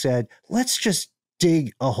day said, let's just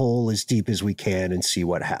dig a hole as deep as we can and see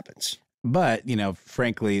what happens. But, you know,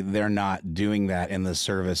 frankly, they're not doing that in the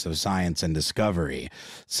service of science and discovery.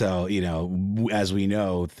 So, you know, as we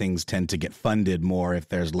know, things tend to get funded more if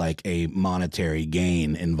there's like a monetary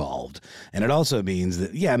gain involved. And it also means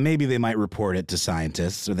that, yeah, maybe they might report it to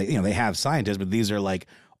scientists, or they have scientists, but these are like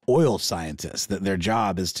oil scientists that their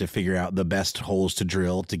job is to figure out the best holes to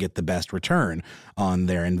drill to get the best return on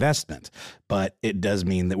their investment. But it does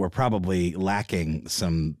mean that we're probably lacking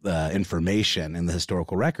some information in the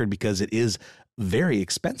historical record, because it is very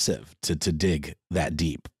expensive to dig that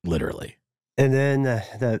deep, literally. And then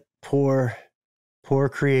that poor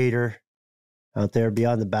creator out there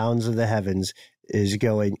beyond the bounds of the heavens is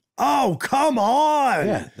going, oh, come on.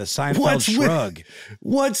 Yeah, the Seinfeld shrug.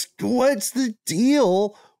 What's the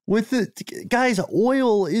deal with the guys?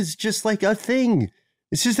 Oil is just like a thing.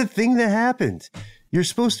 It's just a thing that happened. You're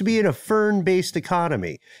supposed to be in a fern-based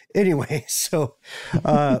economy. Anyway, so...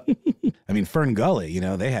 I mean, Fern Gully,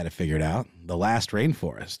 they had it figured out. The last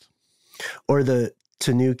rainforest. Or the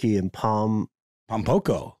Tanuki and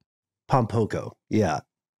Pompoko, yeah.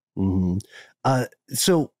 Mm-hmm.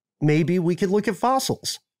 So maybe we could look at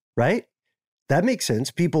fossils, right? That makes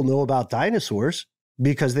sense. People know about dinosaurs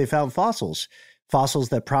because they found fossils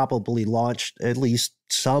that probably launched at least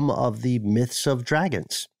some of the myths of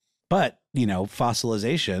dragons. But,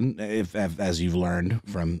 fossilization, if as you've learned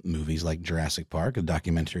from movies like Jurassic Park, a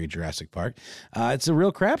documentary Jurassic Park, it's a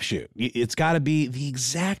real crapshoot. It's got to be the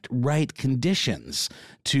exact right conditions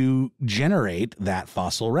to generate that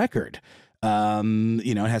fossil record.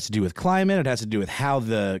 It has to do with climate. It has to do with how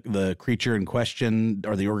the creature in question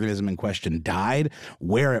or the organism in question died,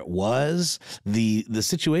 where it was, the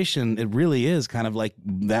situation. It really is kind of like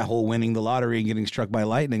that whole winning the lottery and getting struck by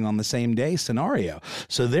lightning on the same day scenario.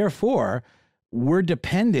 So therefore, we're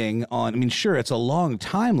depending on, sure, it's a long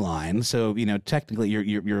timeline. So, technically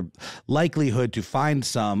your likelihood to find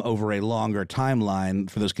some over a longer timeline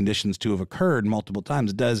for those conditions to have occurred multiple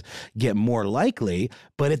times does get more likely,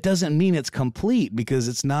 but it doesn't mean it's complete, because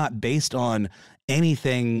it's not based on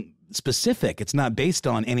anything specific. It's not based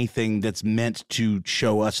on anything that's meant to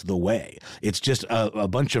show us the way. It's just a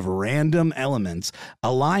bunch of random elements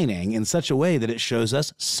aligning in such a way that it shows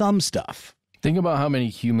us some stuff. Think about how many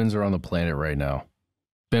humans are on the planet right now.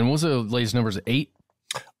 Ben, what's the latest numbers? 8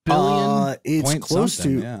 billion? It's close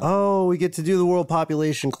to. Yeah. Oh, we get to do the world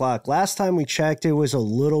population clock. Last time we checked, it was a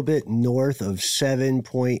little bit north of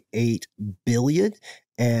 7.8 billion.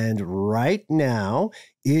 And right now,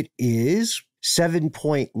 it is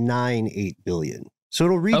 7.98 billion. So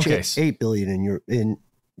it'll reach 8 billion in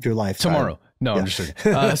your lifetime. Tomorrow. No, yeah. I'm just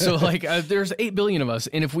kidding. So there's 8 billion of us.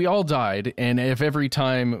 And if we all died, and if every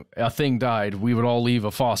time a thing died, we would all leave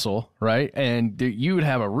a fossil, right? And you would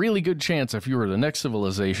have a really good chance, if you were the next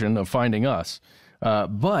civilization, of finding us.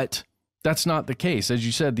 But that's not the case. As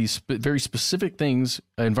you said, these very specific things,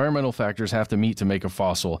 environmental factors, have to meet to make a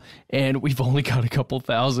fossil. And we've only got a couple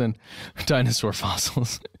thousand dinosaur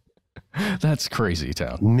fossils. That's crazy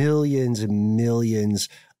town. Millions and millions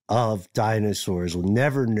of dinosaurs. We'll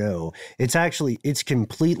never know. It's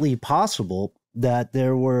completely possible that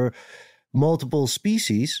there were multiple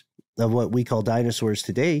species of what we call dinosaurs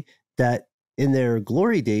today that in their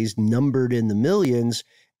glory days numbered in the millions,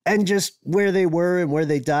 and just where they were and where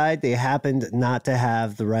they died, they happened not to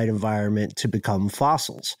have the right environment to become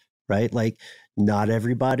fossils, right? Like, not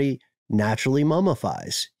everybody naturally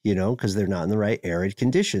mummifies, because they're not in the right arid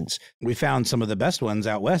conditions. We found some of the best ones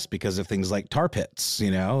out west because of things like tar pits,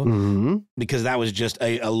 mm-hmm. because that was just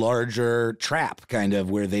a larger trap, kind of,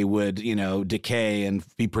 where they would, decay and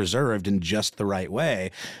be preserved in just the right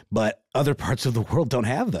way. But other parts of the world don't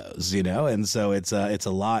have those, and so it's a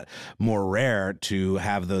lot more rare to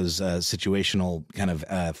have those situational kind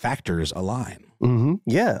of factors align. Mm-hmm.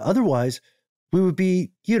 Yeah. Otherwise, we would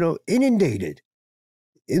be, inundated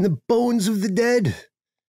in the bones of the dead.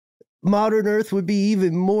 Modern Earth would be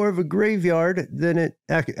even more of a graveyard than it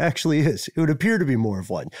actually is. It would appear to be more of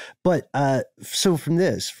one. But so from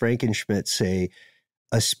this, Frankenschmidt say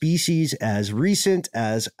a species as recent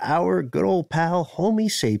as our good old pal Homo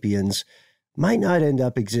sapiens might not end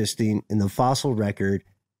up existing in the fossil record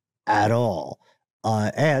at all.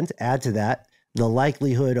 And add to that, the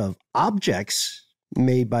likelihood of objects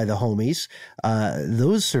made by the homies,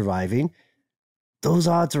 those surviving, those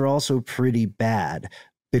odds are also pretty bad,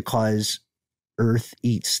 because Earth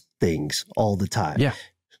eats things all the time. Yeah.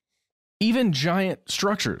 even giant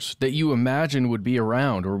structures that you imagine would be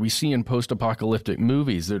around, or we see in post-apocalyptic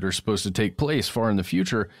movies that are supposed to take place far in the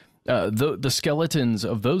future, the skeletons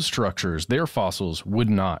of those structures, their fossils, would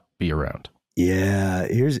not be around. Yeah,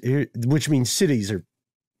 which means cities are,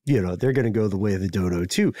 they're going to go the way of the dodo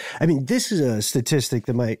too. I mean, this is a statistic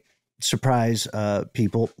that might surprise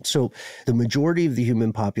people. So the majority of the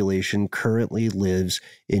human population currently lives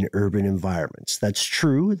in urban environments. That's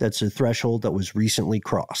true. That's a threshold that was recently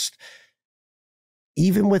crossed.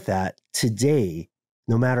 Even with that, today,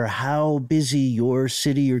 no matter how busy your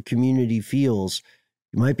city or community feels,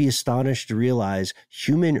 you might be astonished to realize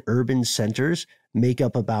human urban centers make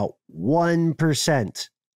up about 1%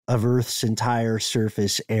 of Earth's entire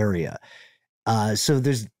surface area. So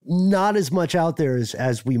there's not as much out there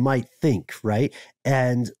as we might think, right?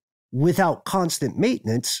 And without constant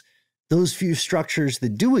maintenance, those few structures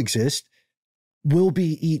that do exist will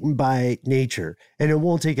be eaten by nature, and it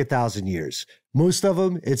won't take 1,000 years. Most of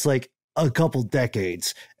them, it's like a couple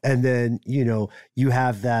decades. And then, you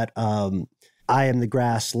have that I am the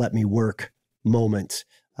grass, let me work moment.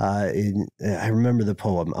 I remember the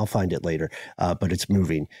poem. I'll find it later, but it's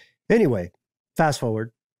moving. Anyway, fast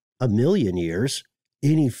forward 1,000,000 years,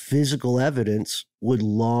 any physical evidence would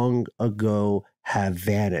long ago have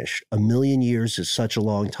vanished. 1,000,000 years is such a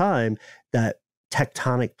long time that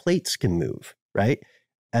tectonic plates can move, right?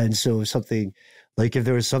 And so if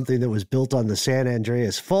there was something that was built on the San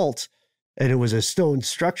Andreas Fault and it was a stone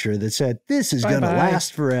structure that said, this is going to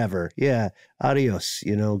last forever. Yeah. Adios,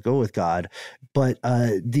 go with God. But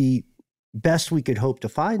the best we could hope to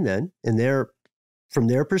find then, from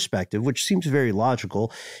their perspective, which seems very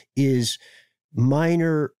logical, is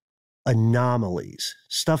minor anomalies,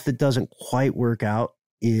 stuff that doesn't quite work out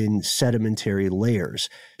in sedimentary layers.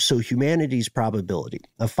 So humanity's probability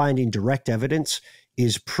of finding direct evidence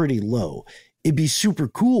is pretty low. It'd be super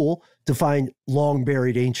cool to find long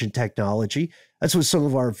buried ancient technology. That's what some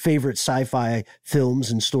of our favorite sci-fi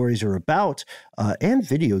films and stories are about, and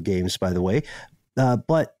video games, by the way.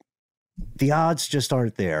 But the odds just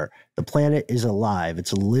aren't there. The planet is alive.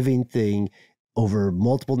 It's a living thing over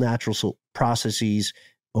multiple natural processes,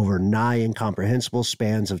 over nigh incomprehensible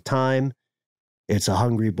spans of time. It's a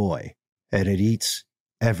hungry boy, and it eats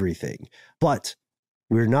everything. But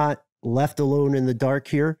we're not left alone in the dark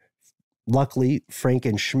here. Luckily, Frank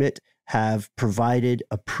and Schmidt have provided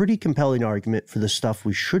a pretty compelling argument for the stuff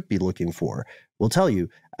we should be looking for. We'll tell you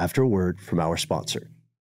after a word from our sponsor.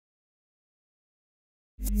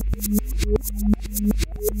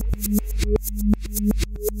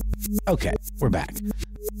 Okay, we're back.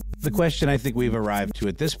 The question I think we've arrived to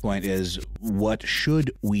at this point is, what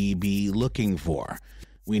should we be looking for?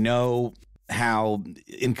 We know how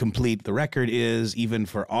incomplete the record is, even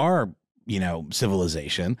for our,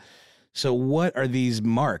 civilization. So what are these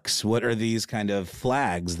marks? What are these kind of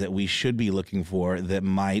flags that we should be looking for that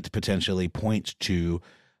might potentially point to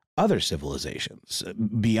other civilizations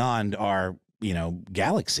beyond our,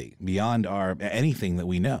 galaxy, beyond our anything that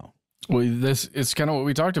we know? Well, it's kind of what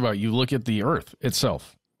we talked about. You look at the Earth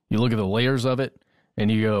itself. You look at the layers of it,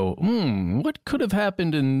 and you go, what could have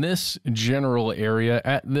happened in this general area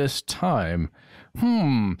at this time?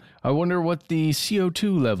 I wonder what the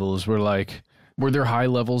CO2 levels were like. Were there high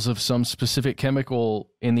levels of some specific chemical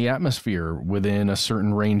in the atmosphere within a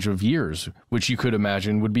certain range of years, which you could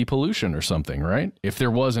imagine would be pollution or something, right? If there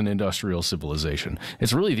was an industrial civilization.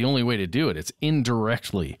 It's really the only way to do it. It's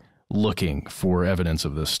indirectly looking for evidence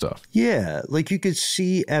of this stuff. Yeah, like you could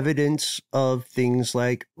see evidence of things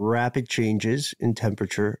like rapid changes in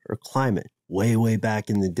temperature or climate way back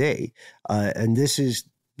in the day. And this is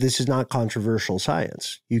not controversial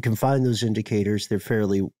science. You can find those indicators. They're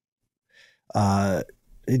fairly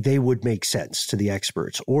they would make sense to the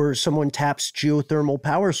experts. Or someone taps geothermal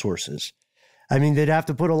power sources. I mean, they'd have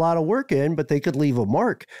to put a lot of work in, but they could leave a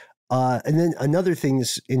mark. And then another thing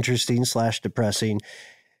that's interesting / depressing,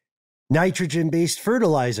 nitrogen-based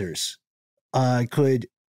fertilizers could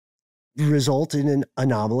result in an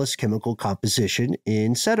anomalous chemical composition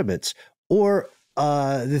in sediments. Or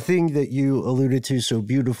the thing that you alluded to so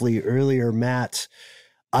beautifully earlier, Matt,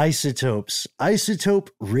 isotopes, isotope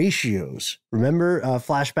ratios. Remember,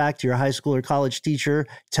 flashback to your high school or college teacher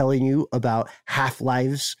telling you about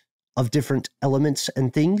half-lives of different elements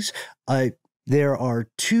and things? There are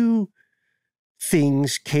two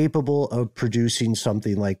things capable of producing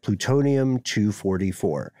something like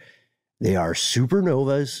plutonium-244. They are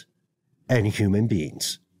supernovas and human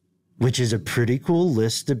beings, which is a pretty cool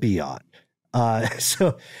list to be on.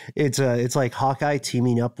 So it's like Hawkeye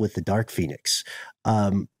teaming up with the Dark Phoenix.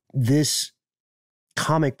 This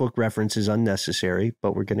comic book reference is unnecessary,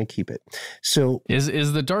 but we're going to keep it. So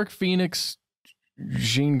is the Dark Phoenix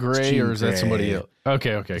Jean Grey, or is that somebody else?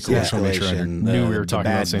 Okay, cool. Just want to make sure I knew we were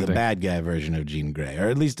talking about the same thing. The bad guy version of Jean Grey, or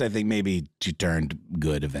at least I think maybe she turned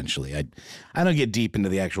good eventually. I don't get deep into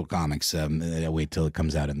the actual comics. I wait till it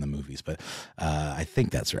comes out in the movies, but I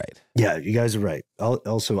think that's right. Yeah, you guys are right.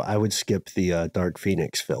 Also, I would skip the Dark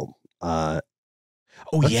Phoenix film. That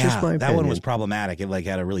one was problematic. It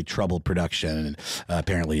had a really troubled production, and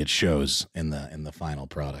apparently it shows in the final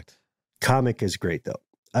product. Comic is great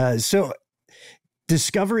though. So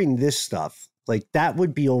discovering this stuff, that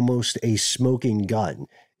would be almost a smoking gun.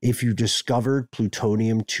 If you discovered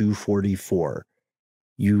plutonium-244,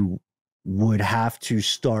 you would have to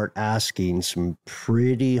start asking some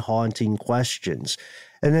pretty haunting questions.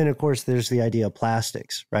 And then, of course, there's the idea of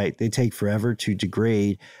plastics, right? They take forever to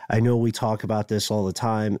degrade. I know we talk about this all the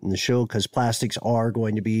time in the show because plastics are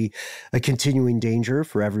going to be a continuing danger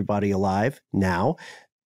for everybody alive now.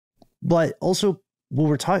 But also,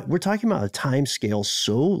 we're talking about a time scale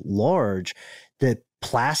so large that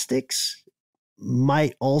plastics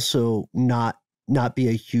might also not be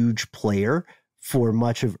a huge player for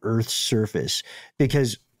much of Earth's surface.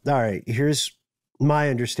 Because, all right, here's my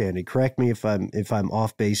understanding. Correct me if I'm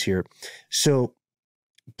off base here. So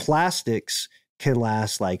plastics can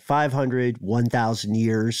last 500, 1,000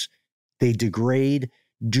 years. They degrade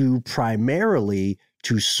due primarily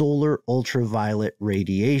to solar ultraviolet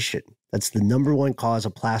radiation. That's the number one cause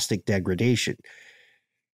of plastic degradation.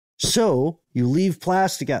 So you leave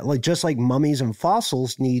plastic out, just like mummies and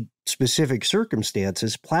fossils need specific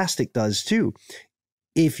circumstances, plastic does too.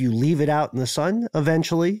 If you leave it out in the sun,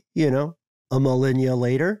 eventually, a millennia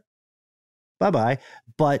later, bye-bye.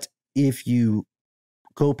 But if you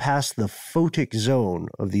go past the photic zone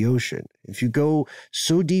of the ocean, if you go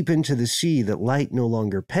so deep into the sea that light no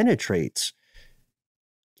longer penetrates,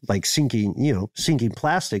 sinking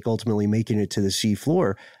plastic, ultimately making it to the sea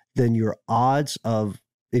floor, then your odds of,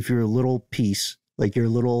 if you're a little piece, your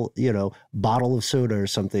little, bottle of soda or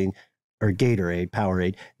something, or Gatorade,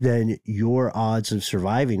 Powerade, then your odds of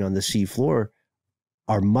surviving on the sea floor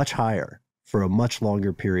are much higher for a much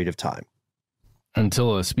longer period of time.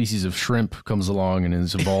 Until a species of shrimp comes along and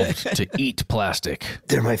is evolved to eat plastic.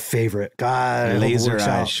 They're my favorite. God, laser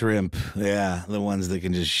eye shrimp. Yeah, the ones that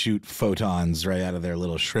can just shoot photons right out of their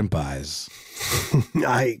little shrimp eyes.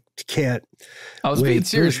 I can't. I was being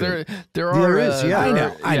serious. There is. Yeah, I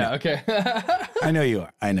know. Yeah, okay. I know you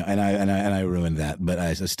are. I know, and I ruined that, but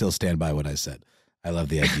I still stand by what I said. I love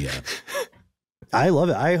the idea. I love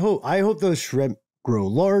it. I hope those shrimp grow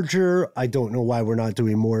larger. I don't know why we're not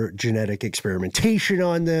doing more genetic experimentation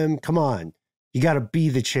on them. Come on. You got to be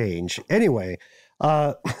the change. Anyway,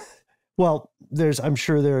 well, I'm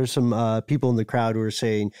sure there are some people in the crowd who are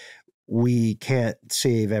saying we can't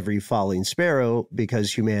save every falling sparrow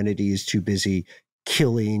because humanity is too busy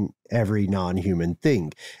killing every non-human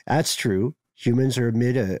thing. That's true. Humans are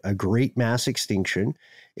amid a great mass extinction.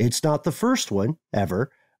 It's not the first one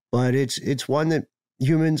ever, but it's one that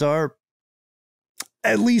humans are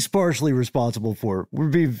at least partially responsible for. We're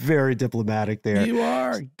being very diplomatic there. You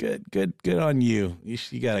are. Good on you.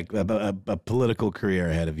 You got a political career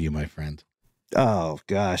ahead of you, my friend. Oh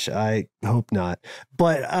gosh, I hope not.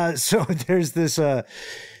 But so there's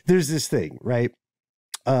this thing, right?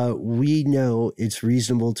 We know it's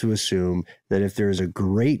reasonable to assume that if there is a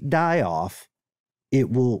great die-off, it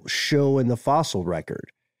will show in the fossil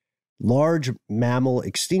record. Large mammal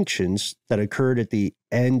extinctions that occurred at the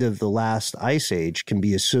end of the last ice age can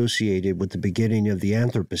be associated with the beginning of the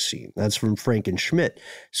Anthropocene. That's from Frank and Schmidt.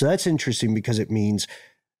 So that's interesting because it means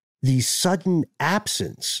the sudden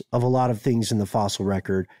absence of a lot of things in the fossil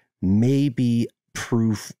record may be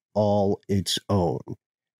proof all its own.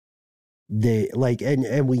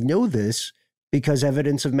 And we know this because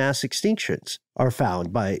evidence of mass extinctions are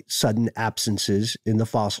found by sudden absences in the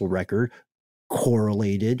fossil record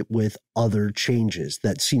correlated with other changes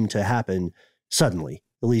that seem to happen suddenly,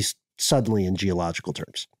 at least suddenly in geological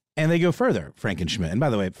terms. And they go further, Frank and Schmidt. And by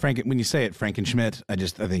the way, when you say it, Frank and Schmidt, I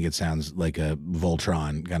think it sounds like a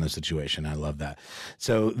Voltron kind of situation. I love that.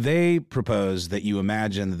 So they propose that you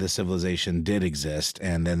imagine that this civilization did exist,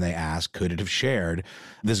 and then they ask, could it have shared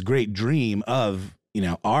this great dream of,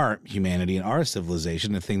 our humanity and our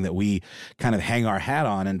civilization, the thing that we kind of hang our hat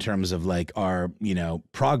on in terms of our,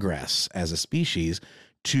 progress as a species,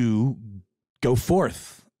 to go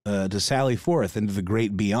forth, to sally forth into the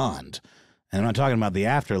great beyond. And I'm not talking about the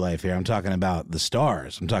afterlife here. I'm talking about the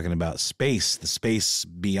stars. I'm talking about space, the space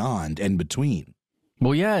beyond and between.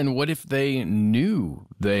 Well, yeah. And what if they knew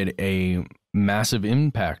that a massive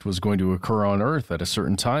impact was going to occur on Earth at a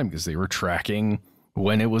certain time because they were tracking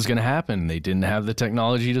when it was going to happen. They didn't have the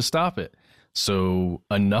technology to stop it. So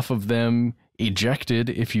enough of them ejected,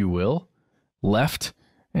 if you will, left,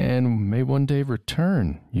 and may one day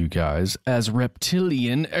return, you guys, as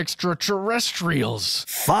reptilian extraterrestrials.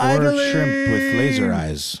 Finally! Or shrimp with laser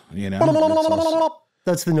eyes, you know?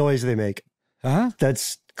 That's the noise they make. Huh?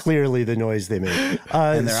 That's clearly the noise they make.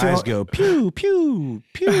 And their eyes go pew, pew,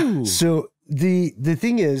 pew. So the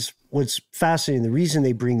thing is, what's fascinating, the reason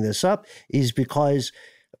they bring this up is because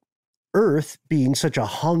Earth being such a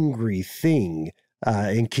hungry thing,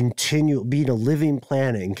 and being a living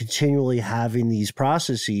planet and continually having these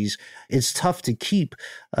processes, it's tough to keep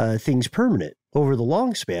things permanent over the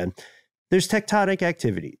long span. There's tectonic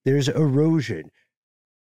activity, there's erosion,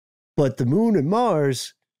 but the moon and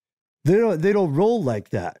Mars, they don't roll like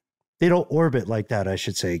that. They don't orbit like that, I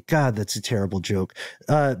should say. God, that's a terrible joke.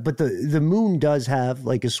 But the moon does have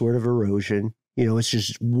like a sort of erosion. You know, it's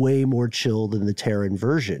just way more chill than the Terran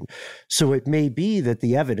version. So it may be that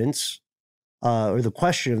the evidence or the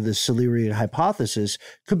question of the Silurian hypothesis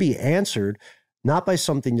could be answered not by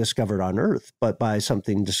something discovered on Earth, but by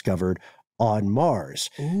something discovered on Mars.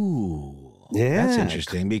 Ooh. Yeah. That's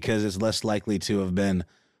interesting because it's less likely to have been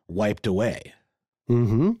wiped away.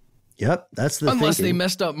 Mm-hmm. Yep, that's the Unless thinking. they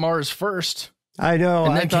messed up Mars first. I know.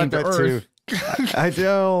 And I then thought came to that Earth. too. I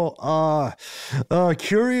know.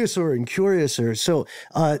 Curiouser and curiouser. So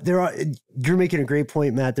you're making a great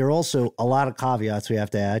point, Matt. There are also a lot of caveats we have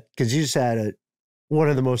to add because you just had one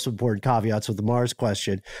of the most important caveats with the Mars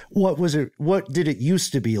question. What was it? What did it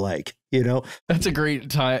used to be like? You know, That's a great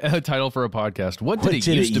title for a podcast. What did it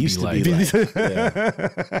used to be like?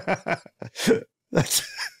 That's.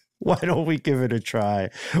 Why don't we give it a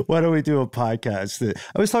try? Why don't we do a podcast?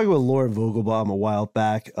 I was talking with Lauren Vogelbaum a while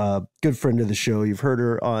back, good friend of the show. You've heard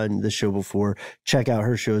her on the show before. Check out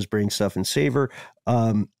her shows, Brain Stuff and Savor.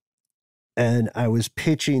 And I was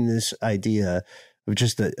pitching this idea of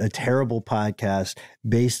just a terrible podcast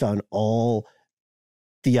based on all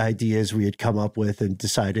the ideas we had come up with and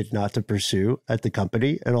decided not to pursue at the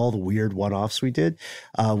company and all the weird one-offs we did.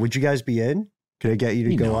 Would you guys be in? Could I get you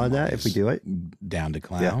to go on that if we do it? Down to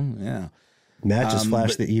clown, yeah. Matt just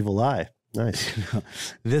flashed the evil eye. Nice.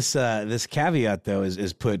 This caveat, though,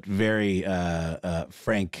 is put very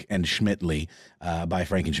Frank and Schmidtly by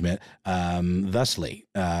Frank and Schmidt, thusly,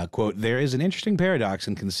 quote, there is an interesting paradox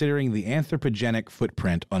in considering the anthropogenic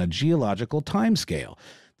footprint on a geological timescale.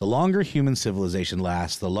 The longer human civilization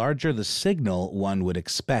lasts, the larger the signal one would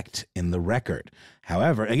expect in the record.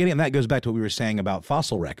 However, again, that goes back to what we were saying about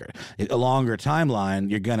fossil record. A longer timeline,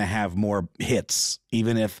 you're going to have more hits,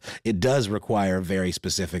 even if it does require very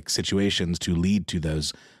specific situations to lead to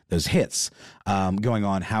those hits going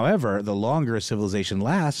on. However, the longer a civilization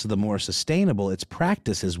lasts, the more sustainable its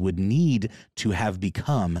practices would need to have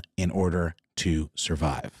become in order to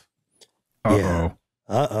survive. Yeah.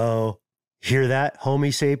 Uh-oh. Hear that, Homo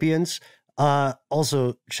sapiens?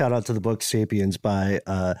 Also, shout out to the book Sapiens by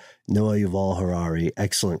Noah Yuval Harari.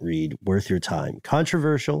 Excellent read, worth your time.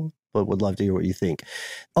 Controversial, but would love to hear what you think.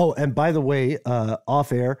 Oh, and by the way,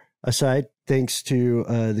 off air aside, thanks to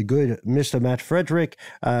the good Mr. Matt Frederick,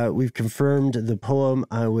 we've confirmed the poem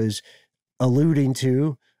I was alluding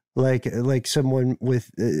to, like someone with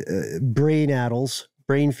brain addles,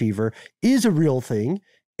 brain fever, is a real thing.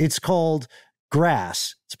 It's called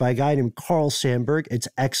Grass. It's by a guy named Carl Sandburg. It's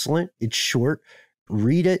excellent. It's short.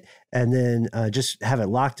 Read it and then just have it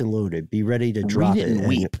locked and loaded. Be ready to drop it and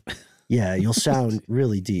weep. Yeah, you'll sound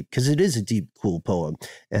really deep because it is a deep, cool poem.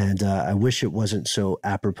 And I wish it wasn't so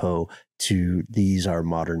apropos to these our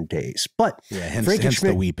modern days. But yeah, hence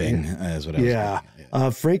the weeping is what I was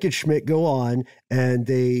saying. Frank and Schmidt go on and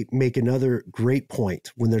they make another great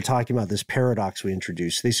point when they're talking about this paradox we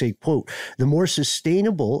introduced. They say, quote, the more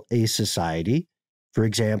sustainable a society, for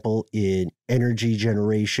example, in energy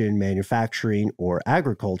generation, manufacturing, or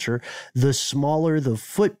agriculture, the smaller the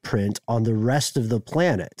footprint on the rest of the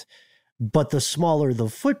planet. But the smaller the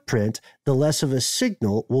footprint, the less of a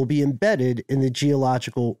signal will be embedded in the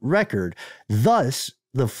geological record. Thus,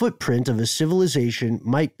 the footprint of a civilization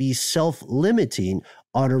might be self-limiting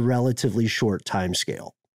on a relatively short time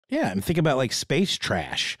scale. Yeah, and think about like space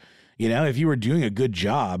trash. You know, if you were doing a good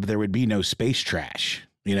job, there would be no space trash.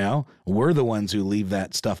 You know, we're the ones who leave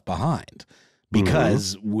that stuff behind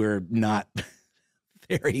because we're not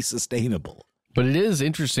very sustainable. But it is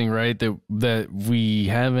interesting, right, that we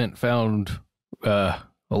haven't found a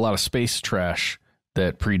lot of space trash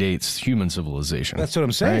that predates human civilization. That's what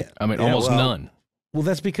I'm saying. Right? I mean, almost none. Well,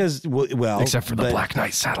 that's because, except for the Black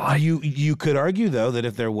Knight satellite. You could argue, though, that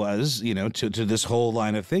if there was, you know, to this whole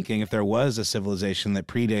line of thinking, if there was a civilization that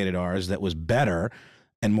predated ours that was better,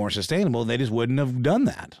 and more sustainable, they just wouldn't have done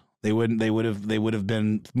that. They would have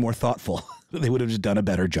been more thoughtful. They would have just done a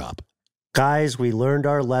better job. Guys, we learned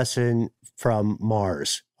our lesson from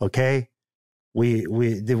Mars. Okay,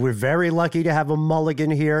 we're very lucky to have a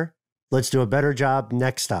mulligan here. Let's do a better job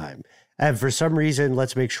next time. And for some reason,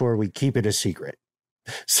 let's make sure we keep it a secret.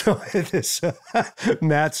 So this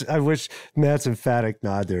I wish Matt's emphatic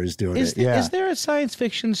nod there is doing it. Yeah. Is there a science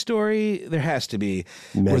fiction story? There has to be.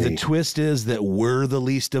 Many. Where the twist is that we're the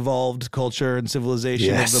least evolved culture and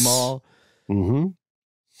civilization of them all. Mm-hmm.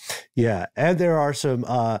 Yeah, and there are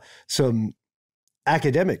some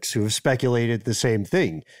academics who have speculated the same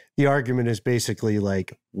thing. The argument is basically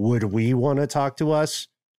like, would we want to talk to us,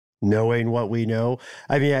 knowing what we know?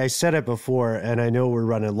 I mean, I said it before, and I know we're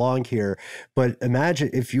running long here, but imagine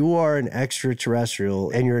if you are an extraterrestrial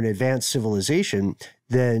and you're an advanced civilization,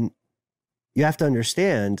 then you have to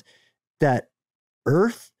understand that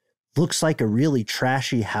Earth looks like a really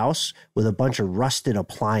trashy house with a bunch of rusted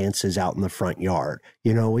appliances out in the front yard.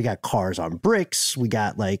 You know, we got cars on bricks. We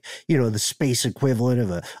got like, you know, the space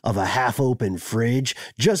equivalent of a half-open fridge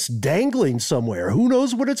just dangling somewhere. Who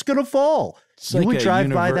knows when it's going to fall? It's you like would a drive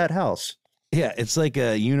by that house. Yeah, it's like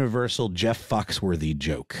a universal Jeff Foxworthy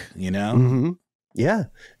joke, you know? Mm-hmm. Yeah,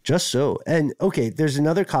 just so. And okay, there's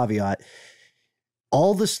another caveat.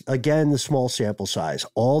 All this, again, the small sample size,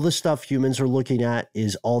 all the stuff humans are looking at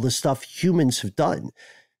is all the stuff humans have done.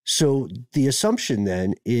 So the assumption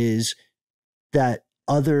then is that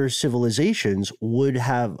other civilizations would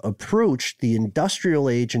have approached the industrial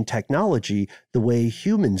age and technology the way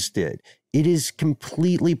humans did. It is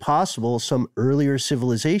completely possible some earlier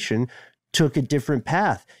civilization took a different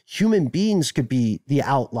path. Human beings could be the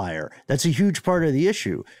outlier. That's a huge part of the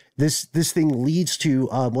issue. This thing leads to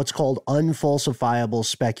what's called unfalsifiable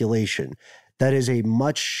speculation. That is a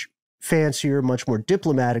much fancier, much more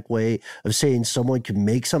diplomatic way of saying someone can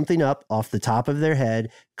make something up off the top of their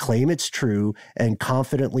head, claim it's true, and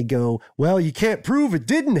confidently go, well, you can't prove it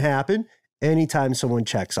didn't happen anytime someone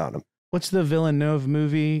checks on them. What's the Villeneuve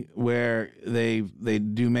movie where they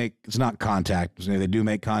do make, it's not Contact, they do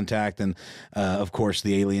make contact, and of course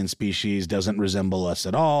the alien species doesn't resemble us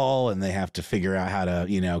at all, and they have to figure out how to,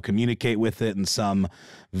 you know, communicate with it in some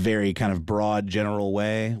very kind of broad general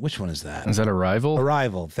way. Which one is that? Is that Arrival?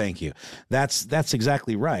 Arrival, thank you. That's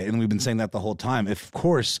exactly right, and we've been saying that the whole time. Of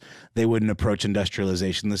course they wouldn't approach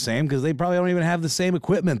industrialization the same, because they probably don't even have the same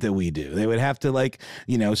equipment that we do. They would have to, like,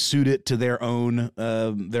 you know, suit it to their own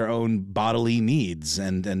bodily needs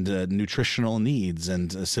and nutritional needs and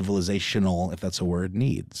civilizational, if that's a word,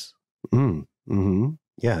 needs. Mm-hmm.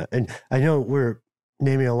 Yeah, and I know we're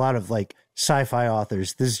naming a lot of like sci-fi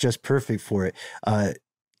authors. This is just perfect for it.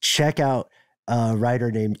 Check out a writer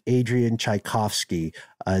named Adrian Tchaikovsky.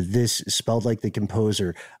 This spelled like the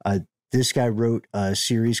composer. This guy wrote a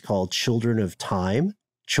series called Children of Time,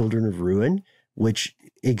 Children of Ruin, which,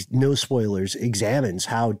 no spoilers, examines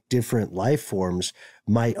how different life forms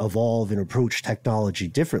might evolve and approach technology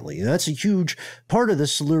differently. And that's a huge part of the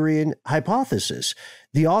Silurian hypothesis.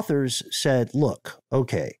 The authors said, look,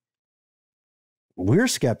 okay, we're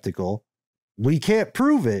skeptical. We can't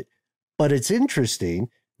prove it, but it's interesting.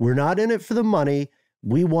 We're not in it for the money.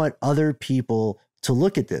 We want other people to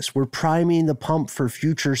look at this. We're priming the pump for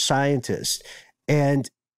future scientists. And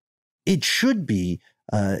it should be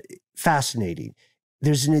fascinating.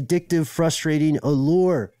 There's an addictive, frustrating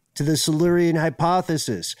allure to the Silurian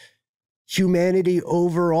hypothesis. Humanity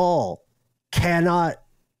overall cannot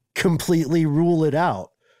completely rule it out.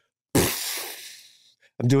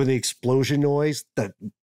 I'm doing the explosion noise, the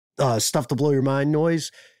stuff to blow your mind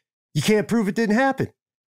noise. You can't prove it didn't happen,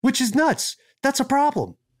 which is nuts. That's a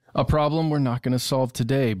problem. A problem we're not going to solve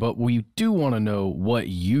today, but we do want to know what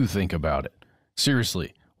you think about it.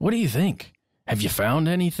 Seriously, what do you think? Have you found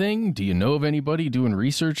anything? Do you know of anybody doing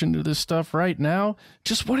research into this stuff right now?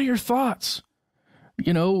 Just what are your thoughts?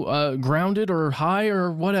 You know, grounded or high or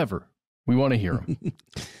whatever. We want to hear them.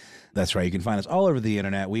 That's right. You can find us all over the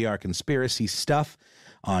internet. We are Conspiracy Stuff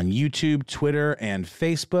on YouTube, Twitter, and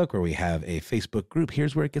Facebook, where we have a Facebook group.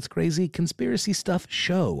 Here's where it gets crazy: Conspiracy Stuff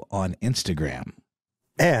Show on Instagram.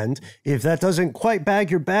 And if that doesn't quite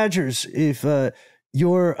bag your badgers, if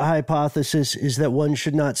your hypothesis is that one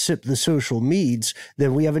should not sip the social meds,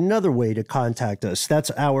 then we have another way to contact us. That's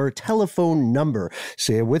our telephone number.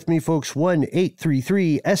 Say it with me, folks.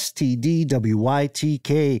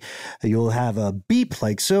 1-833-STDWYTK. You'll have a beep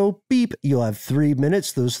like so. Beep. You'll have 3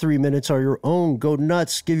 minutes. Those 3 minutes are your own. Go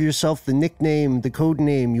nuts. Give yourself the nickname, the code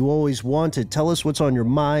name you always wanted. Tell us what's on your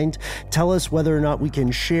mind. Tell us whether or not we can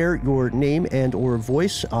share your name and or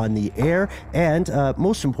voice on the air. And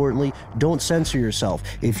most importantly, don't censor yourself. yourself.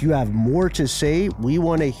 If you have more to say, we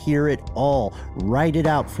want to hear it all. Write it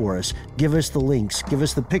out for us. Give us the links. Give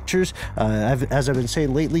us the pictures. As I've been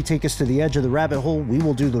saying lately, take us to the edge of the rabbit hole. We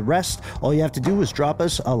will do the rest. All you have to do is drop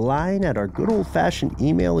us a line at our good old-fashioned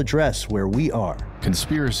email address where we are.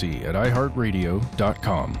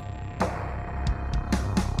 conspiracy@iHeartRadio.com.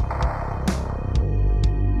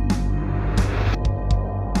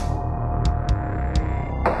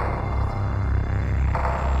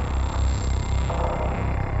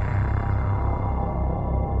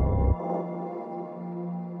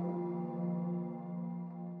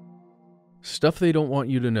 Stuff They Don't Want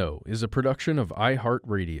You to Know is a production of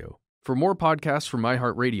iHeartRadio. For more podcasts from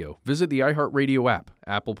iHeartRadio, visit the iHeartRadio app,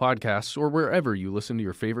 Apple Podcasts, or wherever you listen to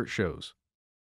your favorite shows.